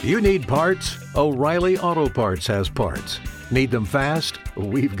 You need parts? O'Reilly Auto Parts has parts. Need them fast?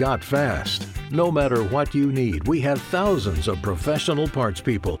 We've got fast. No matter what you need, we have thousands of professional parts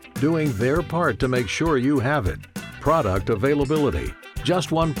people doing their part to make sure you have it. Product availability.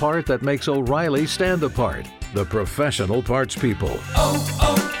 Just one part that makes O'Reilly stand apart. The professional parts people.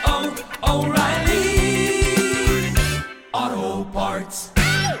 O'Reilly Auto Parts.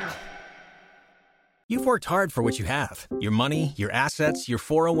 You've worked hard for what you have. Your money, your assets, your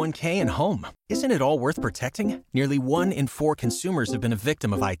 401k, and home. Isn't it all worth protecting? Nearly 1 in 4 consumers have been a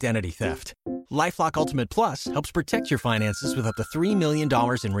victim of identity theft. LifeLock Ultimate Plus helps protect your finances with up to $3 million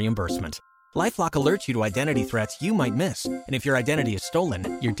in reimbursement. LifeLock alerts you to identity threats you might miss. And if your identity is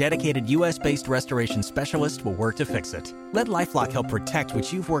stolen, your dedicated U.S.-based restoration specialist will work to fix it. Let LifeLock help protect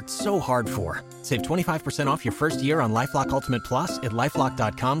what you've worked so hard for. Save 25% off your first year on LifeLock Ultimate Plus at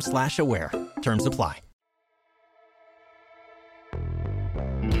LifeLock.com/aware. Terms apply.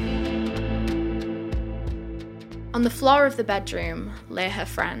 On the floor of the bedroom lay her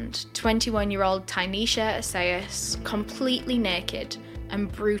friend, 21-year-old Tynesha Assayas, completely naked and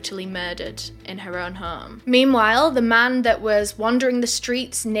brutally murdered in her own home. Meanwhile, the man that was wandering the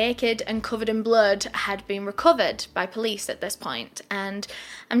streets naked and covered in blood had been recovered by police at this point, and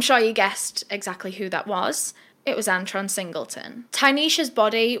I'm sure you guessed exactly who that was. It was Antron Singleton. Tynesha's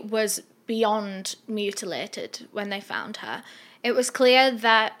body was beyond mutilated when they found her. It was clear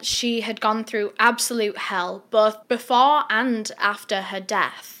that she had gone through absolute hell, both before and after her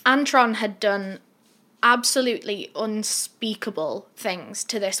death. Antron had done absolutely unspeakable things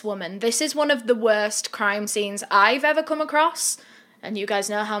to this woman. This is one of the worst crime scenes I've ever come across. And you guys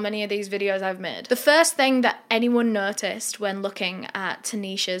know how many of these videos I've made. The first thing that anyone noticed when looking at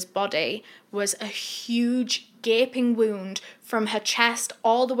Tanisha's body was a huge gaping wound from her chest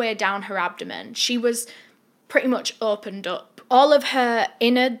all the way down her abdomen. She was pretty much opened up. All of her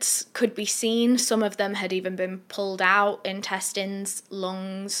innards could be seen. Some of them had even been pulled out, intestines,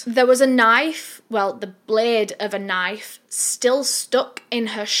 lungs. There was a knife, well, the blade of a knife, still stuck in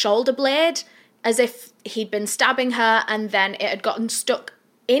her shoulder blade, as if he'd been stabbing her and then it had gotten stuck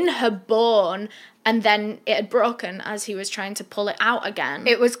in her bone and then it had broken as he was trying to pull it out again.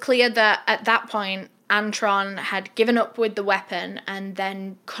 It was clear that at that point, Antron had given up with the weapon and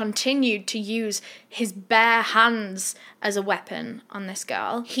then continued to use his bare hands as a weapon on this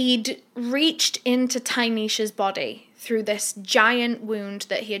girl. He'd reached into Tanisha's body through this giant wound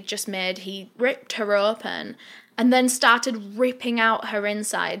that he had just made. He ripped her open and then started ripping out her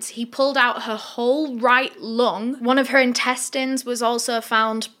insides. He pulled out her whole right lung. One of her intestines was also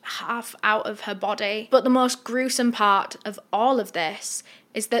found half out of her body. But the most gruesome part of all of this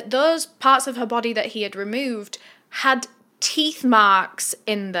is that those parts of her body that he had removed had teeth marks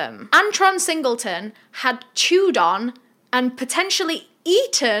in them. Antron Singleton had chewed on and potentially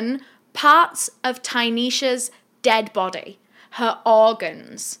eaten parts of Tanisha's dead body, her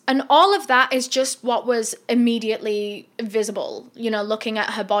organs. And all of that is just what was immediately visible, you know, looking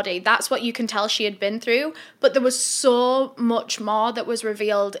at her body. That's what you can tell she had been through, but there was so much more that was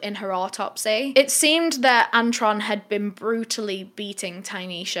revealed in her autopsy. It seemed that Antron had been brutally beating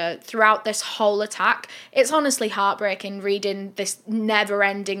Tanisha throughout this whole attack. It's honestly heartbreaking reading this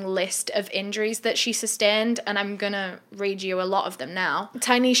never-ending list of injuries that she sustained, and I'm gonna read you a lot of them now.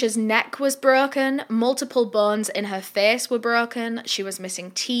 Tanisha's neck was broken, multiple bones in her face were broken, she was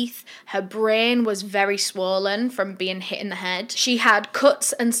missing teeth, her brain was very swollen from being hit in the head. She had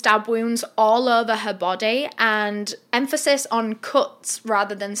cuts and stab wounds all over her body, and emphasis on cuts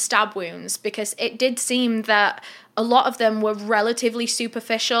rather than stab wounds, because it did seem that a lot of them were relatively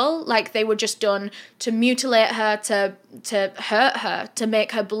superficial, like they were just done to mutilate her, to hurt her, to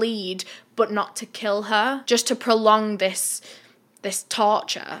make her bleed, but not to kill her, just to prolong this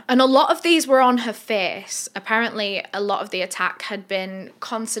torture. And a lot of these were on her face. Apparently, a lot of the attack had been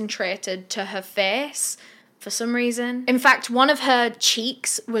concentrated to her face for some reason. In fact, one of her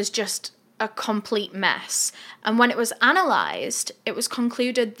cheeks was just a complete mess. And when it was analysed, it was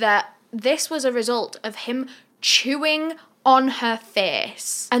concluded that this was a result of him chewing on her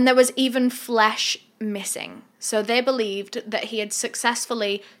face. And there was even flesh missing. So they believed that he had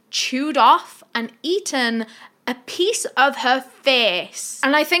successfully chewed off and eaten a piece of her face.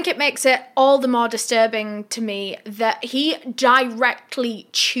 And I think it makes it all the more disturbing to me that he directly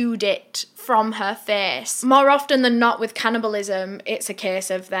chewed it from her face. More often than not with cannibalism, it's a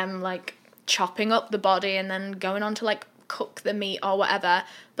case of them like chopping up the body and then going on to like cook the meat or whatever.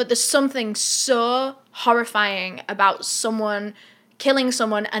 But there's something so horrifying about someone killing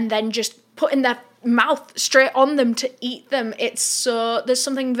someone and then just putting their mouth straight on them to eat them. There's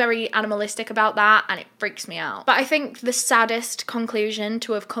something very animalistic about that, and it freaks me out. But I think the saddest conclusion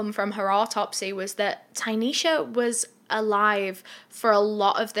to have come from her autopsy was that Tanisha was alive for a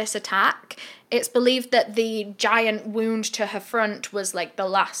lot of this attack. It's believed that the giant wound to her front was like the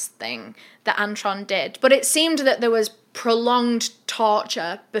last thing that Antron did, but it seemed that there was prolonged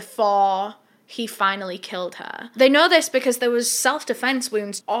torture before he finally killed her. They know this because there was self-defense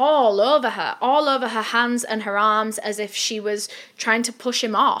wounds all over her hands and her arms, as if she was trying to push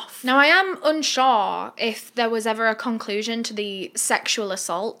him off. Now, I am unsure if there was ever a conclusion to the sexual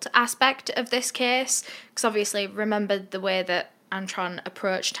assault aspect of this case, because obviously remember the way that Antron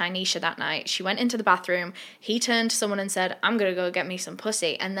approached Tanisha that night. She went into the bathroom, he turned to someone and said, "I'm gonna go get me some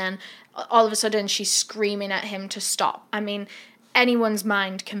pussy," and then all of a sudden she's screaming at him to stop. I mean, anyone's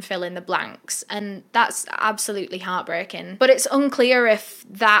mind can fill in the blanks, and that's absolutely heartbreaking. But it's unclear if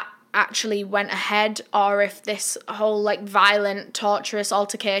that actually went ahead or if this whole like violent, torturous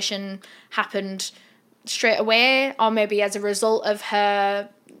altercation happened straight away, or maybe as a result of her,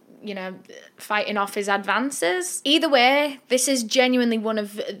 you know, fighting off his advances. Either way, this is genuinely one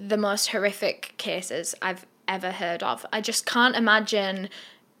of the most horrific cases I've ever heard of. I just can't imagine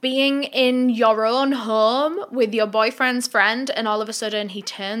being in your own home with your boyfriend's friend and all of a sudden he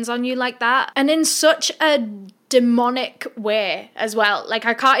turns on you like that, and in such a demonic way as well. Like,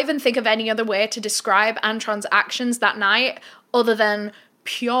 I can't even think of any other way to describe Antron's actions that night other than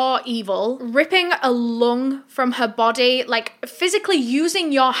pure evil. Ripping a lung from her body, like physically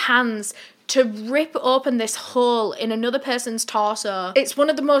using your hands to rip open this hole in another person's torso. It's one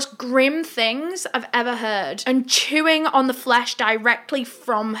of the most grim things I've ever heard. And chewing on the flesh directly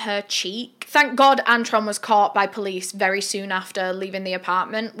from her cheek. Thank God Antron was caught by police very soon after leaving the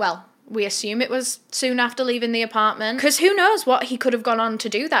apartment. Well, we assume it was soon after leaving the apartment, because who knows what he could have gone on to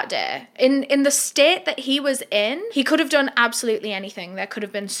do that day. In the state that he was in, he could have done absolutely anything. There could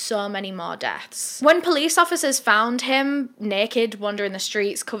have been so many more deaths. When police officers found him naked, wandering the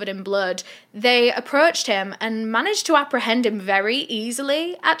streets, covered in blood, they approached him and managed to apprehend him very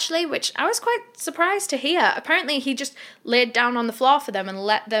easily, actually, which I was quite surprised to hear. Apparently, he just laid down on the floor for them and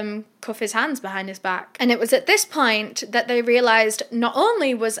let them cuff his hands behind his back. And it was at this point that they realised not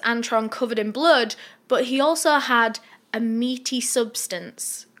only was Antron covered in blood, but he also had a meaty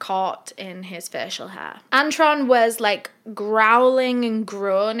substance caught in his facial hair. Antron was like growling and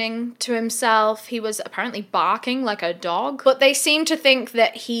groaning to himself. He was apparently barking like a dog, but they seemed to think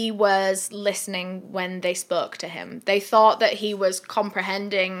that he was listening when they spoke to him. They thought that he was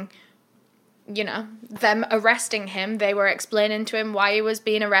comprehending, you know, them arresting him. They were explaining to him why he was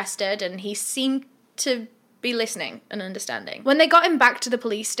being arrested, and he seemed to be listening and understanding. When they got him back to the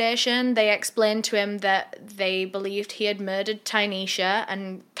police station, they explained to him that they believed he had murdered Tynesha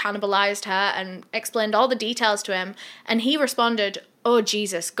and cannibalized her, and explained all the details to him, and he responded, "Oh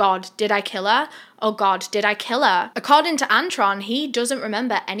Jesus, God, did I kill her? Oh God, did I kill her?" According to Antron, he doesn't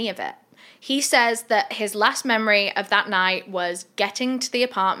remember any of it. He says that his last memory of that night was getting to the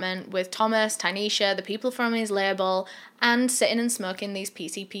apartment with Thomas, Tynesha, the people from his label, and sitting and smoking these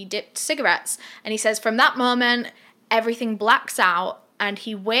PCP-dipped cigarettes. And he says from that moment, everything blacks out, and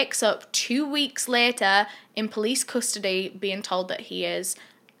he wakes up 2 weeks later in police custody being told that he is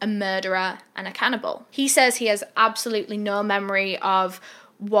a murderer and a cannibal. He says he has absolutely no memory of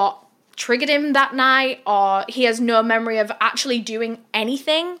what triggered him that night, or he has no memory of actually doing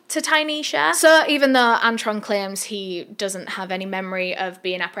anything to Tynesha. So even though Antron claims he doesn't have any memory of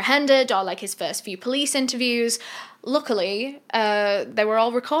being apprehended or like his first few police interviews, luckily they were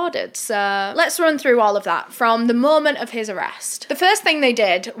all recorded. So let's run through all of that from the moment of his arrest. The first thing they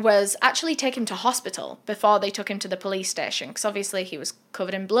did was actually take him to hospital before they took him to the police station, because obviously he was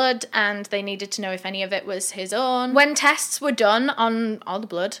covered in blood and they needed to know if any of it was his own. When tests were done on all the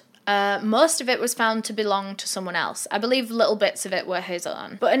blood, most of it was found to belong to someone else. I believe little bits of it were his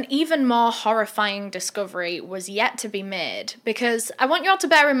own. But an even more horrifying discovery was yet to be made, because I want you all to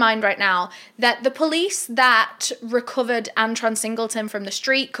bear in mind right now that the police that recovered Antron Singleton from the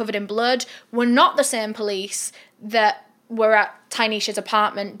street covered in blood were not the same police that were at Tynesha's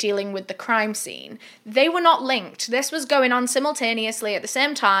apartment dealing with the crime scene. They were not linked. This was going on simultaneously at the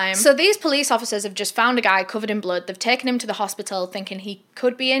same time. So these police officers have just found a guy covered in blood. They've taken him to the hospital thinking he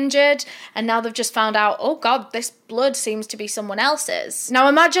could be injured, and now they've just found out, oh God, this blood seems to be someone else's. Now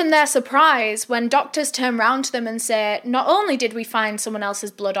imagine their surprise when doctors turn around to them and say, not only did we find someone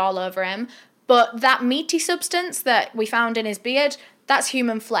else's blood all over him, but that meaty substance that we found in his beard, that's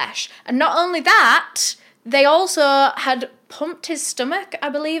human flesh. And not only that, they also had pumped his stomach, I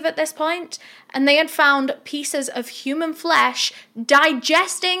believe, at this point, and they had found pieces of human flesh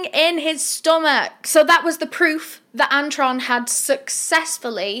digesting in his stomach. So that was the proof that Antron had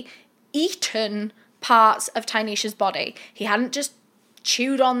successfully eaten parts of Tynesha's body. He hadn't just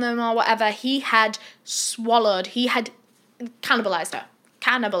chewed on them or whatever. He had swallowed. He had cannibalized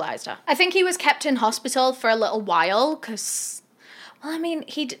her. I think he was kept in hospital for a little while because, well, I mean,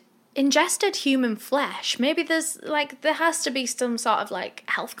 he'd ingested human flesh. Maybe there has to be some sort of like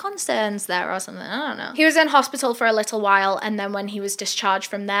health concerns there or something. I don't know. He was in hospital for a little while, and then when he was discharged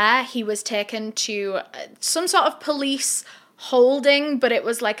from there, he was taken to some sort of police holding, but it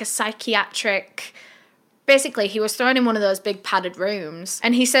was like a psychiatric. Basically, he was thrown in one of those big padded rooms,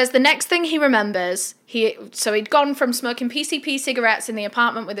 and he says the next thing he remembers, he'd gone from smoking PCP cigarettes in the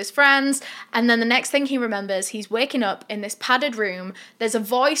apartment with his friends, and then the next thing he remembers, he's waking up in this padded room. There's a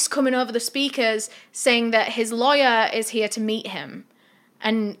voice coming over the speakers saying that his lawyer is here to meet him,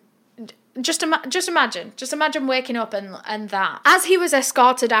 and just imagine waking up and that. As he was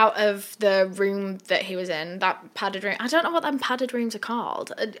escorted out of the room that he was in, that padded room, I don't know what them padded rooms are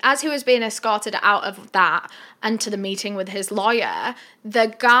called. As he was being escorted out of that and to the meeting with his lawyer,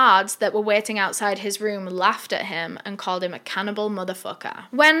 the guards that were waiting outside his room laughed at him and called him a cannibal motherfucker.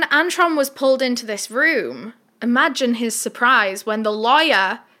 When Antron was pulled into this room, imagine his surprise when the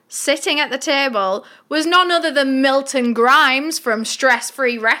lawyer sitting at the table was none other than Milton Grimes from Stress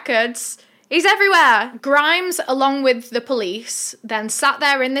Free Records. He's everywhere. Grimes, along with the police, then sat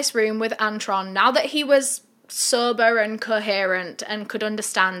there in this room with Antron. Now that he was sober and coherent and could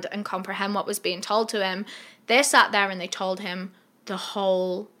understand and comprehend what was being told to him, they sat there and they told him the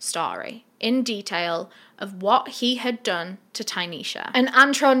whole story. in detail of what he had done to Tynesha. And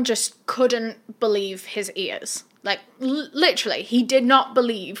Antron just couldn't believe his ears. Like, literally, he did not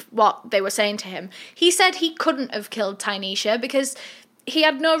believe what they were saying to him. He said he couldn't have killed Tynesha because he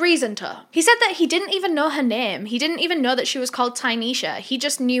had no reason to. He said that he didn't even know her name. He didn't even know that she was called Tynesha. He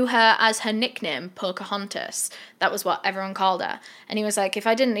just knew her as her nickname, Pocahontas. That was what everyone called her. And he was like, if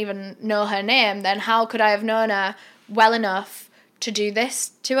I didn't even know her name, then how could I have known her well enough to do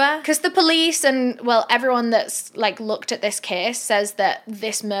this to her? Because the police and, well, everyone that's, like, looked at this case says that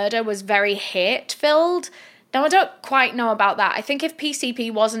this murder was very hate-filled. Now, I don't quite know about that. I think if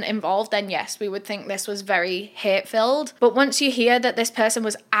PCP wasn't involved, then yes, we would think this was very hate-filled. But once you hear that this person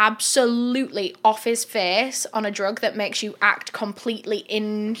was absolutely off his face on a drug that makes you act completely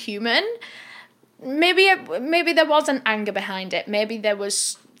inhuman, maybe there wasn't anger behind it. Maybe there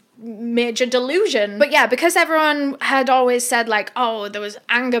was major delusion. But yeah, because everyone had always said, like, oh, there was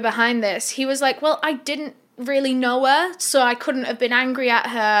anger behind this, he was like, well, I didn't really know her, so I couldn't have been angry at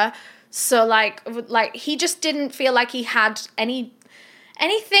her. So, like he just didn't feel like he had anything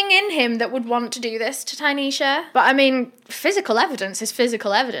in him that would want to do this to Tynesha. But, I mean, physical evidence is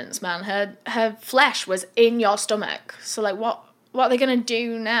physical evidence, man. Her flesh was in your stomach. So, like, what are they going to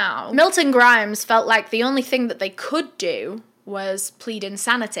do now? Milton Grimes felt like the only thing that they could do was plead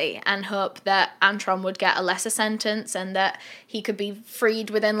insanity and hope that Antron would get a lesser sentence and that he could be freed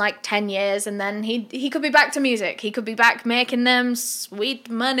within like 10 years and then he could be back to music. He could be back making them sweet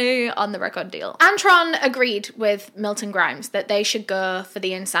money on the record deal. Antron agreed with Milton Grimes that they should go for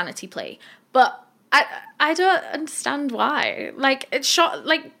the insanity plea, but I don't understand why. Like, it's shot,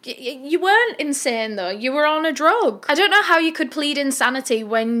 like, you weren't insane, though. You were on a drug. I don't know how you could plead insanity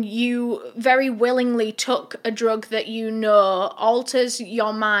when you very willingly took a drug that you know alters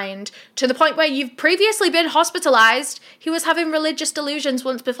your mind to the point where you've previously been hospitalized. He was having religious delusions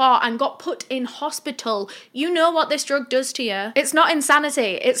once before and got put in hospital. You know what this drug does to you. It's not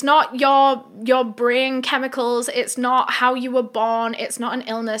insanity. It's not your brain chemicals. It's not how you were born. It's not an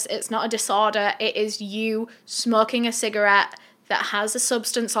illness. It's not a disorder. It is you smoking a cigarette that has a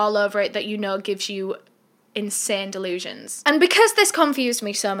substance all over it that you know gives you insane delusions. And because this confused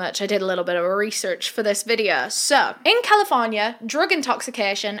me so much, I did a little bit of research for this video. So, in California, drug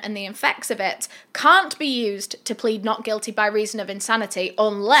intoxication and the effects of it can't be used to plead not guilty by reason of insanity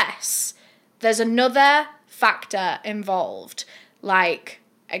unless there's another factor involved, like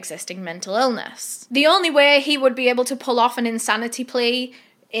existing mental illness. The only way he would be able to pull off an insanity plea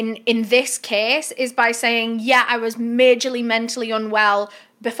in this case is by saying, yeah, I was majorly mentally unwell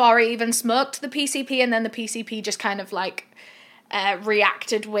before I even smoked the PCP, and then the PCP just kind of like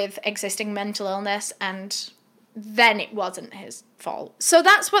reacted with existing mental illness, and then it wasn't his fault. So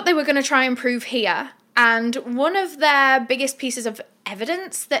that's what they were going to try and prove here. And one of their biggest pieces of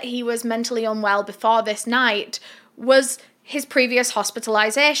evidence that he was mentally unwell before this night was his previous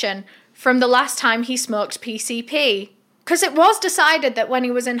hospitalization from the last time he smoked PCP. Because it was decided that when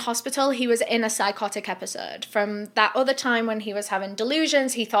he was in hospital, he was in a psychotic episode. From that other time when he was having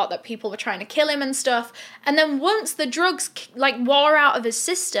delusions, he thought that people were trying to kill him and stuff. And then once the drugs, like, wore out of his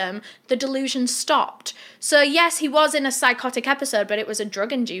system, the delusions stopped. So yes, he was in a psychotic episode, but it was a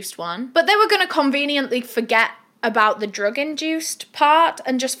drug-induced one. But they were going to conveniently forget about the drug-induced part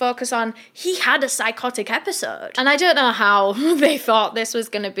and just focus on he had a psychotic episode. And I don't know how they thought this was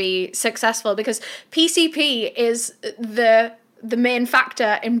going to be successful, because PCP is the main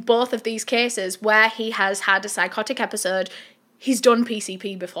factor in both of these cases where he has had a psychotic episode. He's done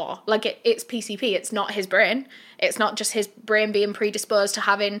PCP before. Like, it's PCP, it's not his brain. It's not just his brain being predisposed to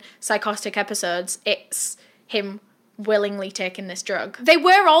having psychotic episodes. It's him willingly taking this drug. They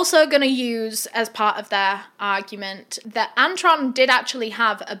were also going to use, as part of their argument, that Antron did actually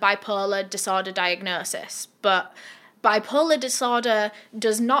have a bipolar disorder diagnosis, but bipolar disorder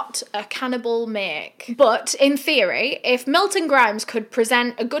does not a cannibal make. But in theory, if Milton Grimes could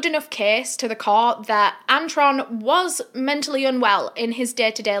present a good enough case to the court that Antron was mentally unwell in his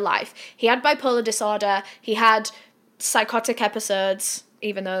day-to-day life, he had bipolar disorder, he had psychotic episodes,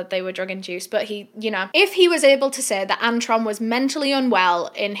 even though they were drug-induced, but he, you know, if he was able to say that Antron was mentally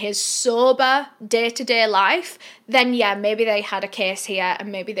unwell in his sober day-to-day life, then yeah, maybe they had a case here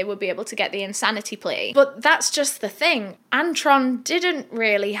and maybe they would be able to get the insanity plea. But that's just the thing. Antron didn't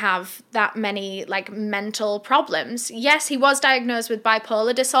really have that many, like, mental problems. Yes, he was diagnosed with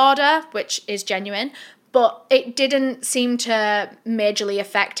bipolar disorder, which is genuine, but it didn't seem to majorly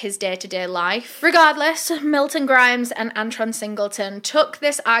affect his day-to-day life. Regardless, Milton Grimes and Antron Singleton took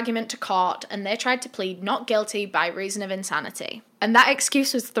this argument to court and they tried to plead not guilty by reason of insanity. And that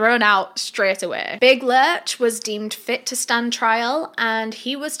excuse was thrown out straight away. Big Lurch was deemed fit to stand trial, and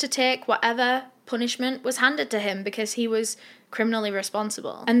he was to take whatever punishment was handed to him because he was criminally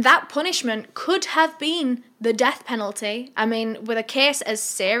responsible. And that punishment could have been the death penalty. I mean, with a case as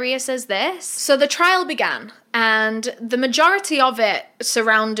serious as this. So the trial began, and the majority of it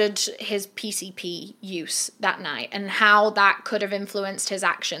surrounded his PCP use that night and how that could have influenced his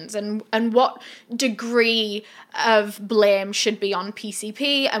actions and what degree of blame should be on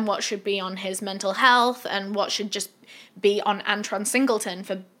PCP and what should be on his mental health and what should just be on Antron Singleton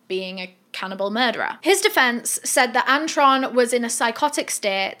for being a cannibal murderer. His defense said that Antron was in a psychotic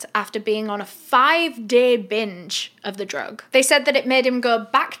state after being on a 5-day binge of the drug. They said that it made him go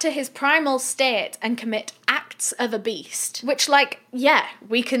back to his primal state and commit acts of a beast, which, like, yeah,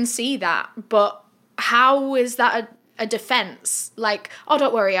 we can see that, but how is that a defense? Like, oh,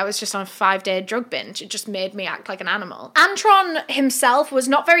 don't worry, I was just on a 5-day drug binge. It just made me act like an animal. Antron himself was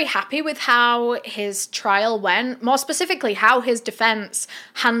not very happy with how his trial went, more specifically how his defense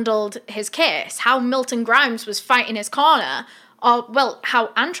handled his case, how Milton Grimes was fighting his corner, or, well, how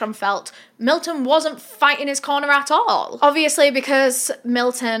Antron felt Milton wasn't fighting his corner at all. Obviously, because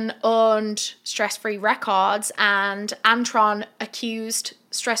Milton owned Stress Free Records and Antron accused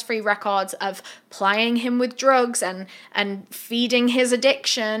Stress Free Records of plying him with drugs and feeding his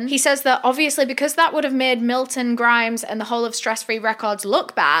addiction. He says that obviously because that would have made Milton Grimes and the whole of Stress Free Records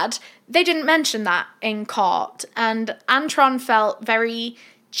look bad, they didn't mention that in court. And Antron felt very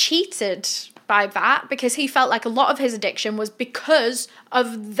cheated by that because he felt like a lot of his addiction was because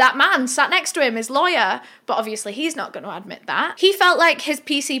of that man sat next to him, his lawyer, but obviously he's not going to admit that. He felt like his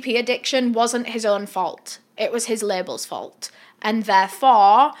PCP addiction wasn't his own fault. It was his label's fault. And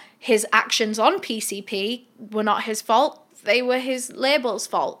therefore, his actions on PCP were not his fault, they were his label's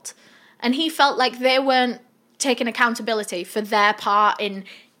fault. And he felt like they weren't taking accountability for their part in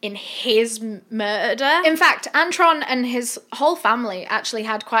his murder. In fact, Antron and his whole family actually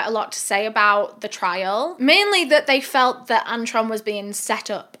had quite a lot to say about the trial. Mainly that they felt that Antron was being set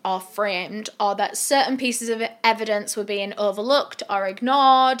up or framed, or that certain pieces of evidence were being overlooked or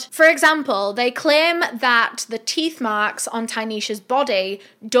ignored. For example, they claim that the teeth marks on Tynesha's body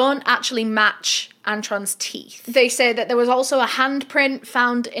don't actually match Antron's teeth. They say that there was also a handprint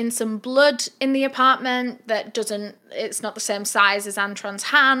found in some blood in the apartment that it's not the same size as Antron's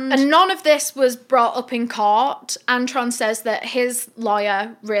hand. And none of this was brought up in court. Antron says that his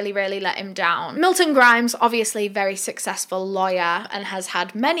lawyer really, really let him down. Milton Grimes, obviously very successful lawyer and has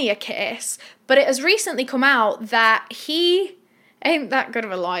had many a case, but it has recently come out that he ain't that good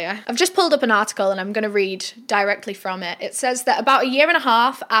of a lawyer. I've just pulled up an article and I'm going to read directly from it. It says that about 1.5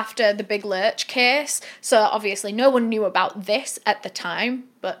 years after the Big Lurch case, so obviously no one knew about this at the time,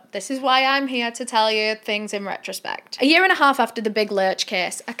 but this is why I'm here to tell you things in retrospect. 1.5 years after the Big Lurch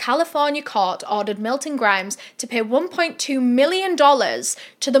case, a California court ordered Milton Grimes to pay $1.2 million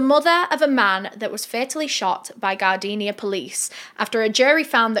to the mother of a man that was fatally shot by Gardenia police after a jury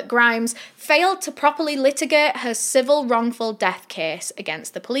found that Grimes failed to properly litigate her civil wrongful death case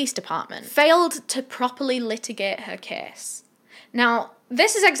against the police department. Failed to properly litigate her case. Now,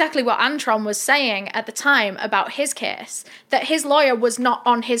 this is exactly what Antron was saying at the time about his case, that his lawyer was not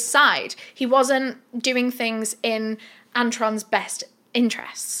on his side. He wasn't doing things in Antron's best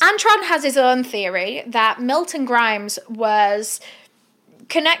interests. Antron has his own theory that Milton Grimes was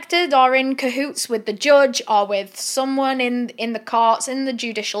connected or in cahoots with the judge or with someone in the courts, in the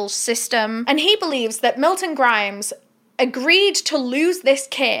judicial system, and he believes that Milton Grimes agreed to lose this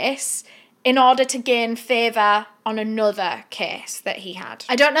case in order to gain favour on another case that he had.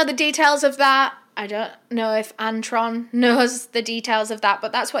 I don't know the details of that. I don't know if Antron knows the details of that,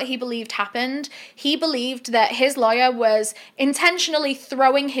 but that's what he believed happened. He believed that his lawyer was intentionally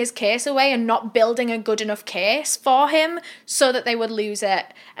throwing his case away and not building a good enough case for him so that they would lose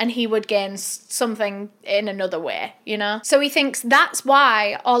it and he would gain something in another way, you know? So he thinks that's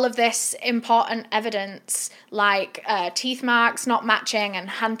why all of this important evidence, like teeth marks not matching and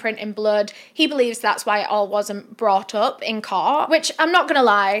handprint in blood, he believes that's why it all wasn't brought up in court, which I'm not gonna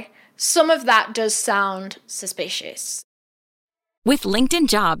lie, some of that does sound suspicious. With LinkedIn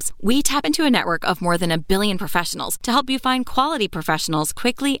Jobs, we tap into a network of more than 1 billion professionals to help you find quality professionals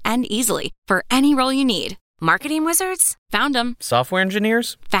quickly and easily for any role you need. Marketing wizards? Found them. Software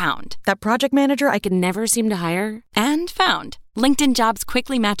engineers? Found. That project manager I could never seem to hire? And found. LinkedIn Jobs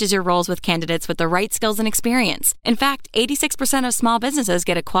quickly matches your roles with candidates with the right skills and experience. In fact, 86% of small businesses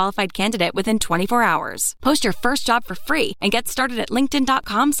get a qualified candidate within 24 hours. Post your first job for free and get started at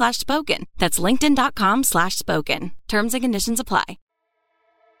linkedin.com/spoken. That's linkedin.com/spoken. Terms and conditions apply.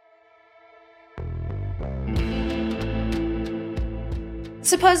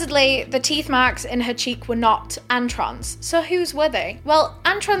 Supposedly, the teeth marks in her cheek were not Antron's. So whose were they? Well,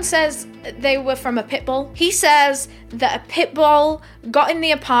 Antron says they were from a pit bull. He says that a pit bull got in the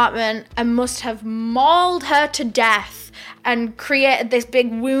apartment and must have mauled her to death and created this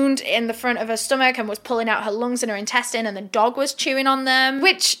big wound in the front of her stomach and was pulling out her lungs and her intestine, and the dog was chewing on them,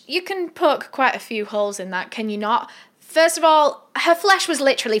 which you can poke quite a few holes in that, can you not? First of all, her flesh was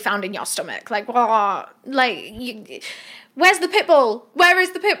literally found in your stomach. Like, what? Where's the pit bull? Where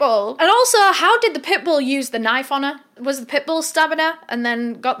is the pit bull? And also, how did the pit bull use the knife on her? Was the pit bull stabbing her and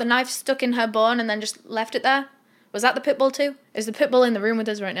then got the knife stuck in her bone and then just left it there? Was that the pit bull too? Is the pit bull in the room with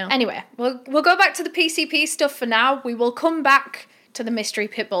us right now? Anyway, we'll go back to the PCP stuff for now. We will come back to the mystery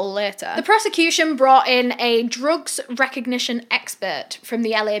pit bull later. The prosecution brought in a drugs recognition expert from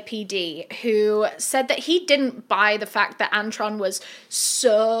the LAPD who said that he didn't buy the fact that Antron was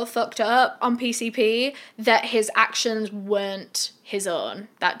so fucked up on PCP that his actions weren't his own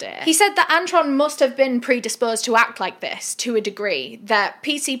that day. He said that Antron must have been predisposed to act like this to a degree, that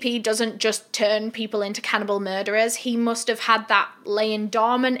PCP doesn't just turn people into cannibal murderers. He must have had that laying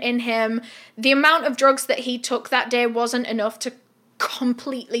dormant in him. The amount of drugs that he took that day wasn't enough to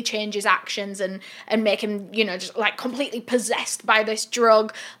completely change his actions and make him, just like completely possessed by this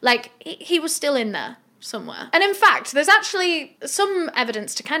drug. Like, he was still in there somewhere. And in fact, there's actually some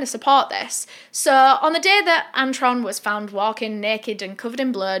evidence to kind of support this. So on the day that Antron was found walking naked and covered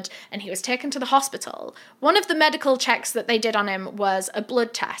in blood and he was taken to the hospital, one of the medical checks that they did on him was a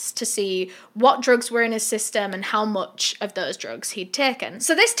blood test to see what drugs were in his system and how much of those drugs he'd taken.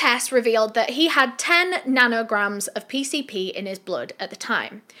 So this test revealed that he had 10 nanograms of PCP in his blood at the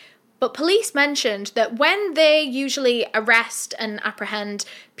time. But police mentioned that when they usually arrest and apprehend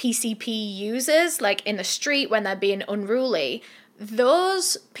PCP users, like in the street when they're being unruly,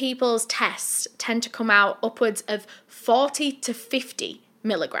 those people's tests tend to come out upwards of 40 to 50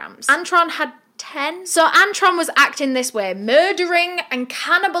 milligrams. Antron had 10. So Antron was acting this way, murdering and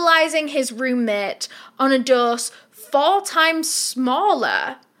cannibalizing his roommate on a dose 4 times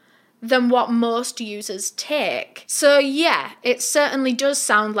smaller than what most users take. So yeah, it certainly does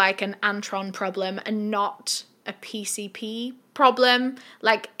sound like an Antron problem and not a PCP problem.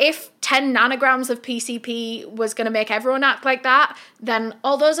 Like, if 10 nanograms of PCP was going to make everyone act like that, then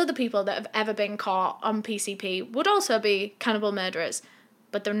all those other people that have ever been caught on PCP would also be cannibal murderers.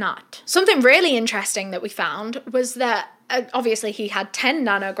 But they're not. Something really interesting that we found was that obviously he had 10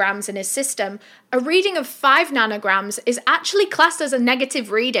 nanograms in his system. A reading of 5 nanograms is actually classed as a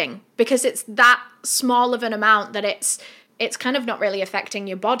negative reading because it's that small of an amount that it's kind of not really affecting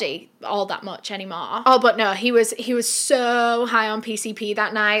your body all that much anymore. Oh, but no, he was so high on PCP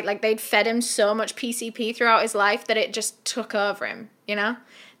that night. Like, they'd fed him so much PCP throughout his life that it just took over him,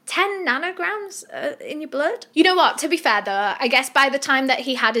 10 nanograms in your blood? You know what, to be fair though, I guess by the time that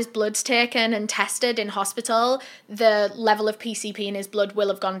he had his bloods taken and tested in hospital, the level of PCP in his blood will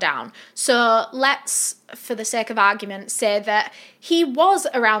have gone down. So let's, for the sake of argument, say that he was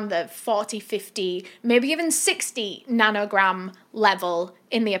around the 40, 50, maybe even 60 nanogram level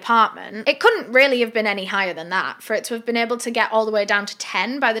in the apartment. It couldn't really have been any higher than that. For it to have been able to get all the way down to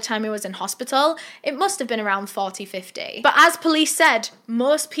 10 by the time he was in hospital, it must have been around 40, 50. But as police said,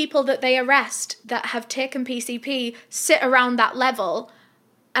 most people that they arrest that have taken PCP sit around that level,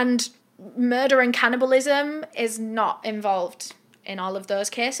 and murder and cannibalism is not involved in all of those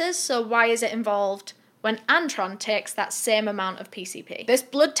cases. So why is it involved when Antron takes that same amount of PCP? This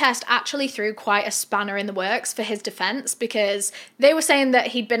blood test actually threw quite a spanner in the works for his defense, because they were saying that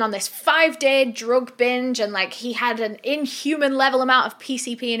he'd been on this 5-day drug binge and like he had an inhuman level amount of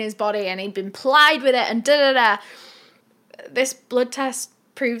PCP in his body and he'd been plied with it and da-da-da. This blood test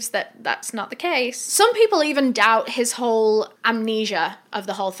proves that that's not the case. Some people even doubt his whole amnesia of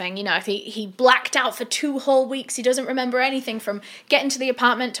the whole thing. If he blacked out for 2 whole weeks, he doesn't remember anything from getting to the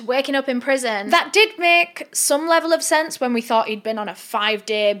apartment to waking up in prison. That did make some level of sense when we thought he'd been on a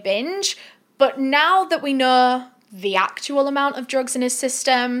 5-day binge, but now that we know the actual amount of drugs in his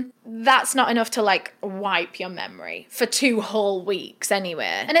system, that's not enough to like wipe your memory for 2 whole weeks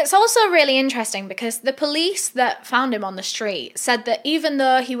anyway. And it's also really interesting because the police that found him on the street said that even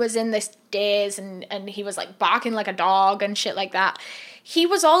though he was in this daze and he was like barking like a dog and shit like that, he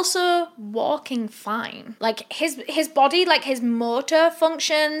was also walking fine. Like his body, like his motor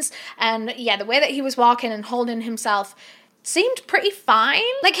functions and yeah, the way that he was walking and holding himself seemed pretty fine.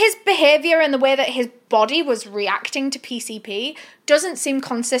 Like his behavior and the way that his body was reacting to PCP doesn't seem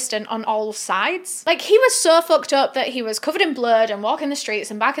consistent on all sides. Like he was so fucked up that he was covered in blood and walking the streets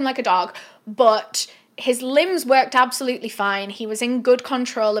and barking like a dog, but his limbs worked absolutely fine. He was in good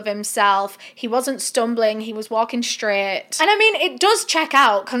control of himself. He wasn't stumbling. He was walking straight. And I mean, it does check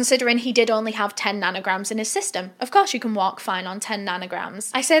out considering he did only have 10 nanograms in his system. Of course you can walk fine on 10 nanograms.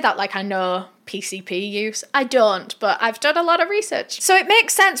 I say that like I know PCP use. I don't, but I've done a lot of research. So it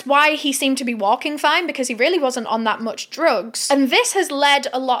makes sense why he seemed to be walking fine because he really wasn't on that much drugs. And this has led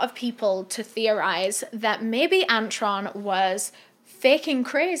a lot of people to theorize that maybe Antron was faking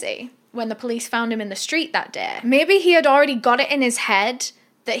crazy when the police found him in the street that day. Maybe he had already got it in his head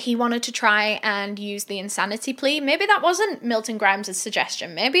that he wanted to try and use the insanity plea. Maybe that wasn't Milton Grimes'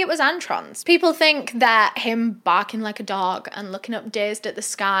 suggestion. Maybe it was Antron's. People think that him barking like a dog and looking up dazed at the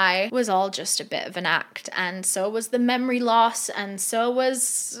sky was all just a bit of an act, and so was the memory loss, and so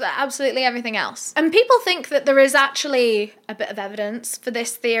was absolutely everything else. And people think that there is actually a bit of evidence for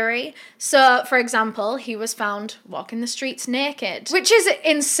this theory. So, for example, he was found walking the streets naked, which is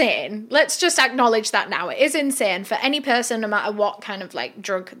insane. Let's just acknowledge that now. It is insane for any person, no matter what kind of like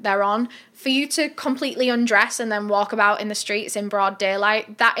drug they're on, for you to completely undress and then walk about in the streets in broad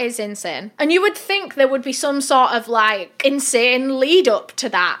daylight. That is insane. And you would think there would be some sort of like insane lead up to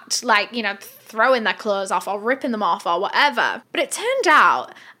that, like, you know, throwing their clothes off or ripping them off or whatever. But it turned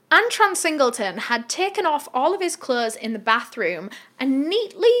out Antron Singleton had taken off all of his clothes in the bathroom and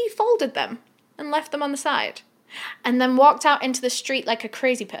neatly folded them and left them on the side, and then walked out into the street like a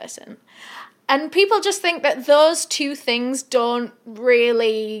crazy person. And people just think that those two things don't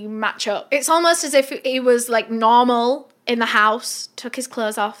really match up. It's almost as if he was like normal in the house, took his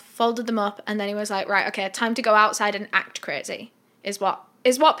clothes off, folded them up, and then he was like, right, okay, time to go outside and act crazy, is what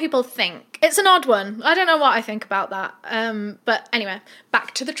people think. It's an odd one. I don't know what I think about that. But anyway,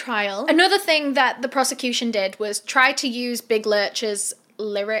 back to the trial. Another thing that the prosecution did was try to use Big Lurch's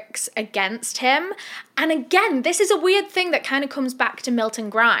lyrics against him. And again, this is a weird thing that kind of comes back to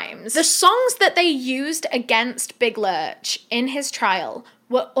Milton Grimes. The songs that they used against Big Lurch in his trial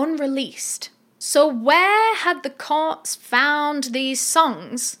were unreleased. So where had the courts found these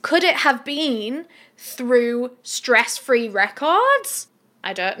songs? Could it have been through Stress Free Records?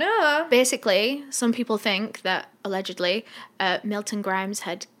 I don't know. Basically, some people think that, allegedly, Milton Grimes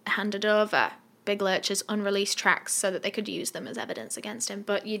had handed over Big Lurch's unreleased tracks so that they could use them as evidence against him,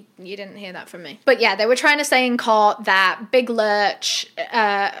 but you didn't hear that from me. But yeah, they were trying to say in court that Big Lurch,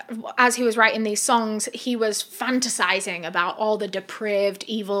 as he was writing these songs, he was fantasizing about all the depraved,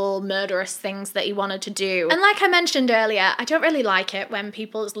 evil, murderous things that he wanted to do. And like I mentioned earlier, I don't really like it when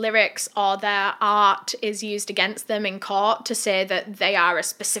people's lyrics or their art is used against them in court to say that they are a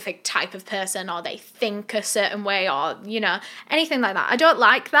specific type of person or they think a certain way or, you know, anything like that. I don't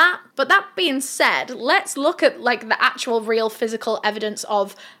like that. But that being said, let's look at like the actual real physical evidence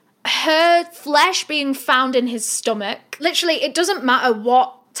of her flesh being found in his stomach. Literally, it doesn't matter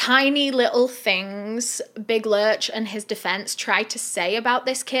what tiny little things Big Lurch and his defense try to say about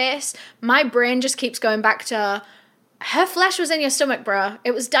this case. My brain just keeps going back to, her flesh was in your stomach, bro.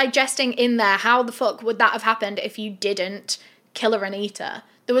 It was digesting in there. How the fuck would that have happened if you didn't kill her and eat her?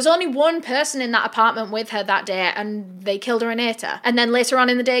 There was only one person in that apartment with her that day, and they killed her and ate her. And then later on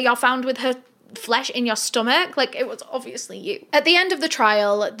in the day, you're found with her flesh in your stomach. Like, it was obviously you. At the end of the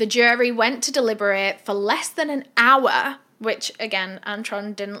trial, the jury went to deliberate for less than an hour, which, again,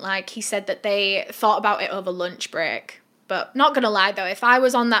 Antron didn't like. He said that they thought about it over lunch break. But not gonna lie though, if I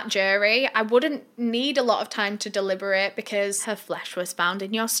was on that jury, I wouldn't need a lot of time to deliberate because her flesh was found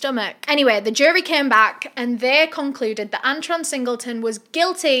in your stomach. Anyway, the jury came back and they concluded that Antron Singleton was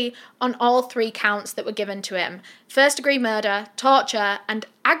guilty on all 3 counts that were given to him. First-degree murder, torture, and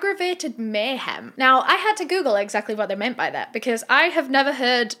aggravated mayhem. Now, I had to Google exactly what they meant by that because I have never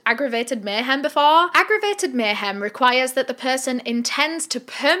heard aggravated mayhem before. Aggravated mayhem requires that the person intends to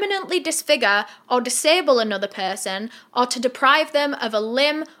permanently disfigure or disable another person or to deprive them of a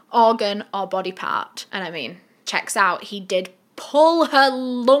limb, organ, or body part. And I mean, checks out, he did pull her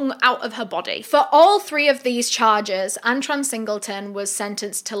lung out of her body. For all 3 of these charges, Antron Singleton was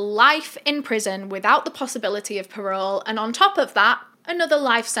sentenced to life in prison without the possibility of parole, and on top of that, another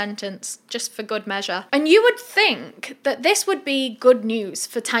life sentence, just for good measure. And you would think that this would be good news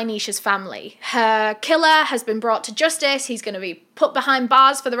for Tynesha's family. Her killer has been brought to justice, he's going to be put behind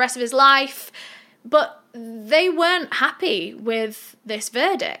bars for the rest of his life, but they weren't happy with this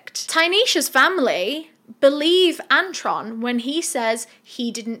verdict. Tynesha's family believe Antron when he says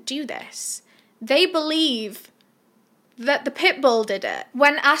he didn't do this. They believe that the pit bull did it.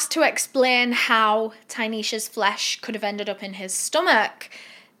 When asked to explain how Tynesha's flesh could have ended up in his stomach,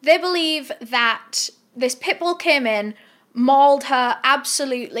 they believe that this pit bull came in, mauled her,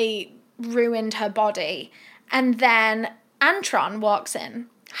 absolutely ruined her body, and then Antron walks in,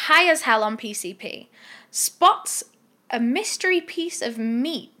 high as hell on PCP, spots a mystery piece of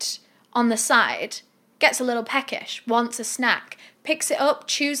meat on the side, gets a little peckish, wants a snack, picks it up,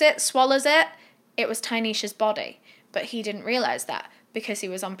 chews it, swallows it. It was Tynesha's body, but he didn't realise that because he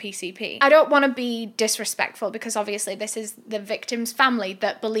was on PCP. I don't want to be disrespectful because obviously this is the victim's family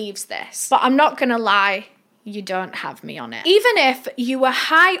that believes this, but I'm not going to lie, you don't have me on it. Even if you were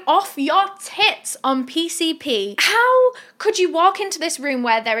high off your tits on PCP, how could you walk into this room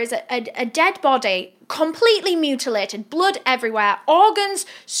where there is a dead body, completely mutilated, blood everywhere, organs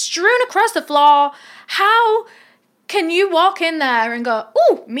strewn across the floor? How can you walk in there and go,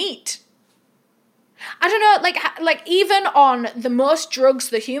 ooh, meat? I don't know, like even on the most drugs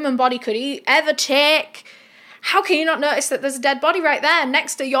the human body could ever take, how can you not notice that there's a dead body right there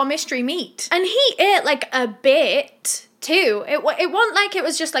next to your mystery meat? And he ate like a bit too. It wasn't like it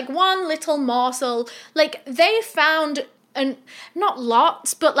was just like one little morsel. Like they found, not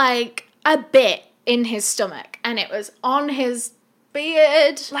lots, but like a bit in his stomach, and it was on his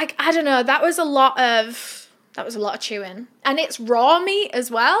beard. Like, I don't know, that was a lot of chewing. And it's raw meat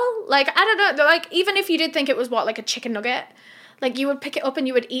as well. Like, I don't know, like, even if you did think it was like a chicken nugget, like, you would pick it up and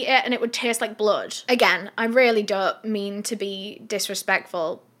you would eat it and it would taste like blood. Again, I really don't mean to be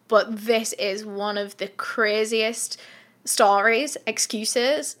disrespectful, but this is one of the craziest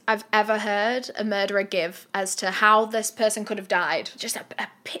excuses I've ever heard a murderer give as to how this person could have died. Just a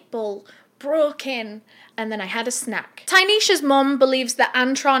pit bull broke in, and then I had a snack. Tynesha's mum believes that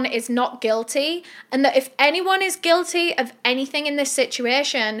Antron is not guilty, and that if anyone is guilty of anything in this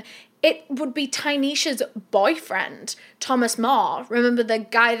situation, it would be Tynesha's boyfriend, Thomas Moore. Remember, the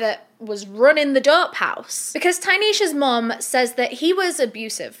guy that was running the dope house? Because Tynesha's mum says that he was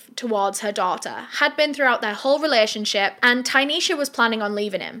abusive towards her daughter, had been throughout their whole relationship, and Tynesha was planning on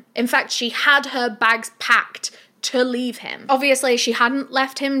leaving him. In fact, she had her bags packed to leave him. Obviously, she hadn't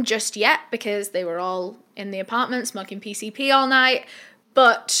left him just yet because they were all in the apartment smoking PCP all night,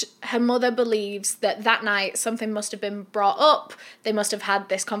 but her mother believes that that night something must have been brought up, they must have had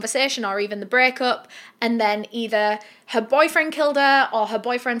this conversation or even the breakup, and then either her boyfriend killed her or her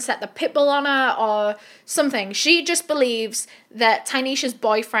boyfriend set the pit bull on her or something. She just believes that Tynesha's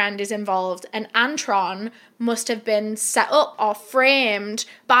boyfriend is involved and Antron must have been set up or framed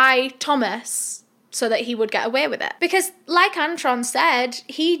by Thomas so that he would get away with it. Because, like Antron said,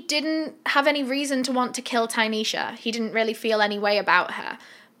 he didn't have any reason to want to kill Tynesha. He didn't really feel any way about her.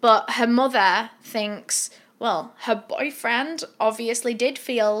 But her mother thinks, well, her boyfriend obviously did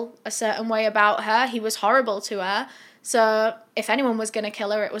feel a certain way about her. He was horrible to her. So if anyone was going to kill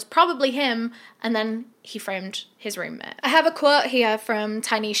her, it was probably him, and then he framed his roommate. I have a quote here from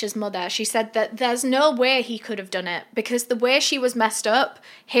Tynesha's mother. She said that there's no way he could have done it because the way she was messed up,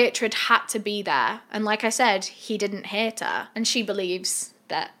 hatred had to be there. And like I said, he didn't hate her. And she believes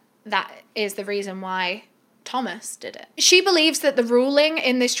that that is the reason why Thomas did it. She believes that the ruling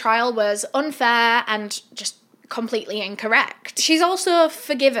in this trial was unfair and just completely incorrect. She's also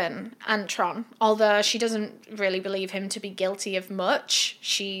forgiven Antron, although she doesn't really believe him to be guilty of much.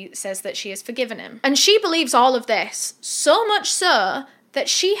 She says that she has forgiven him. And she believes all of this, so much so that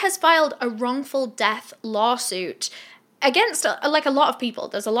she has filed a wrongful death lawsuit against like a lot of people.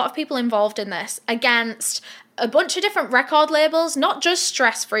 There's a lot of people involved in this, against a bunch of different record labels, not just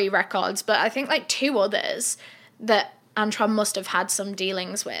Stress Free Records, but I think like 2 others that Antron must have had some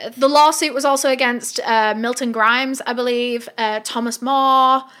dealings with. The lawsuit was also against Milton Grimes, I believe, Thomas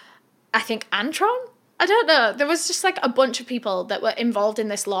Moore, I think Antron? I don't know. There was just like a bunch of people that were involved in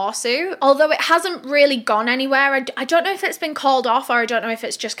this lawsuit. Although it hasn't really gone anywhere. I don't know if it's been called off or I don't know if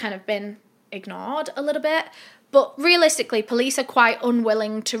it's just kind of been ignored a little bit. But realistically, police are quite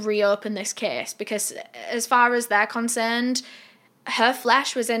unwilling to reopen this case because as far as they're concerned, her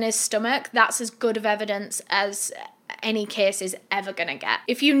flesh was in his stomach. That's as good of evidence as any case is ever gonna get.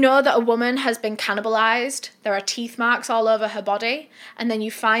 If you know that a woman has been cannibalized, there are teeth marks all over her body, and then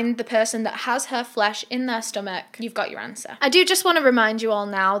you find the person that has her flesh in their stomach, you've got your answer. I do just want to remind you all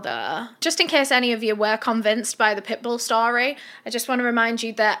now though, just in case any of you were convinced by the Pitbull story, I just want to remind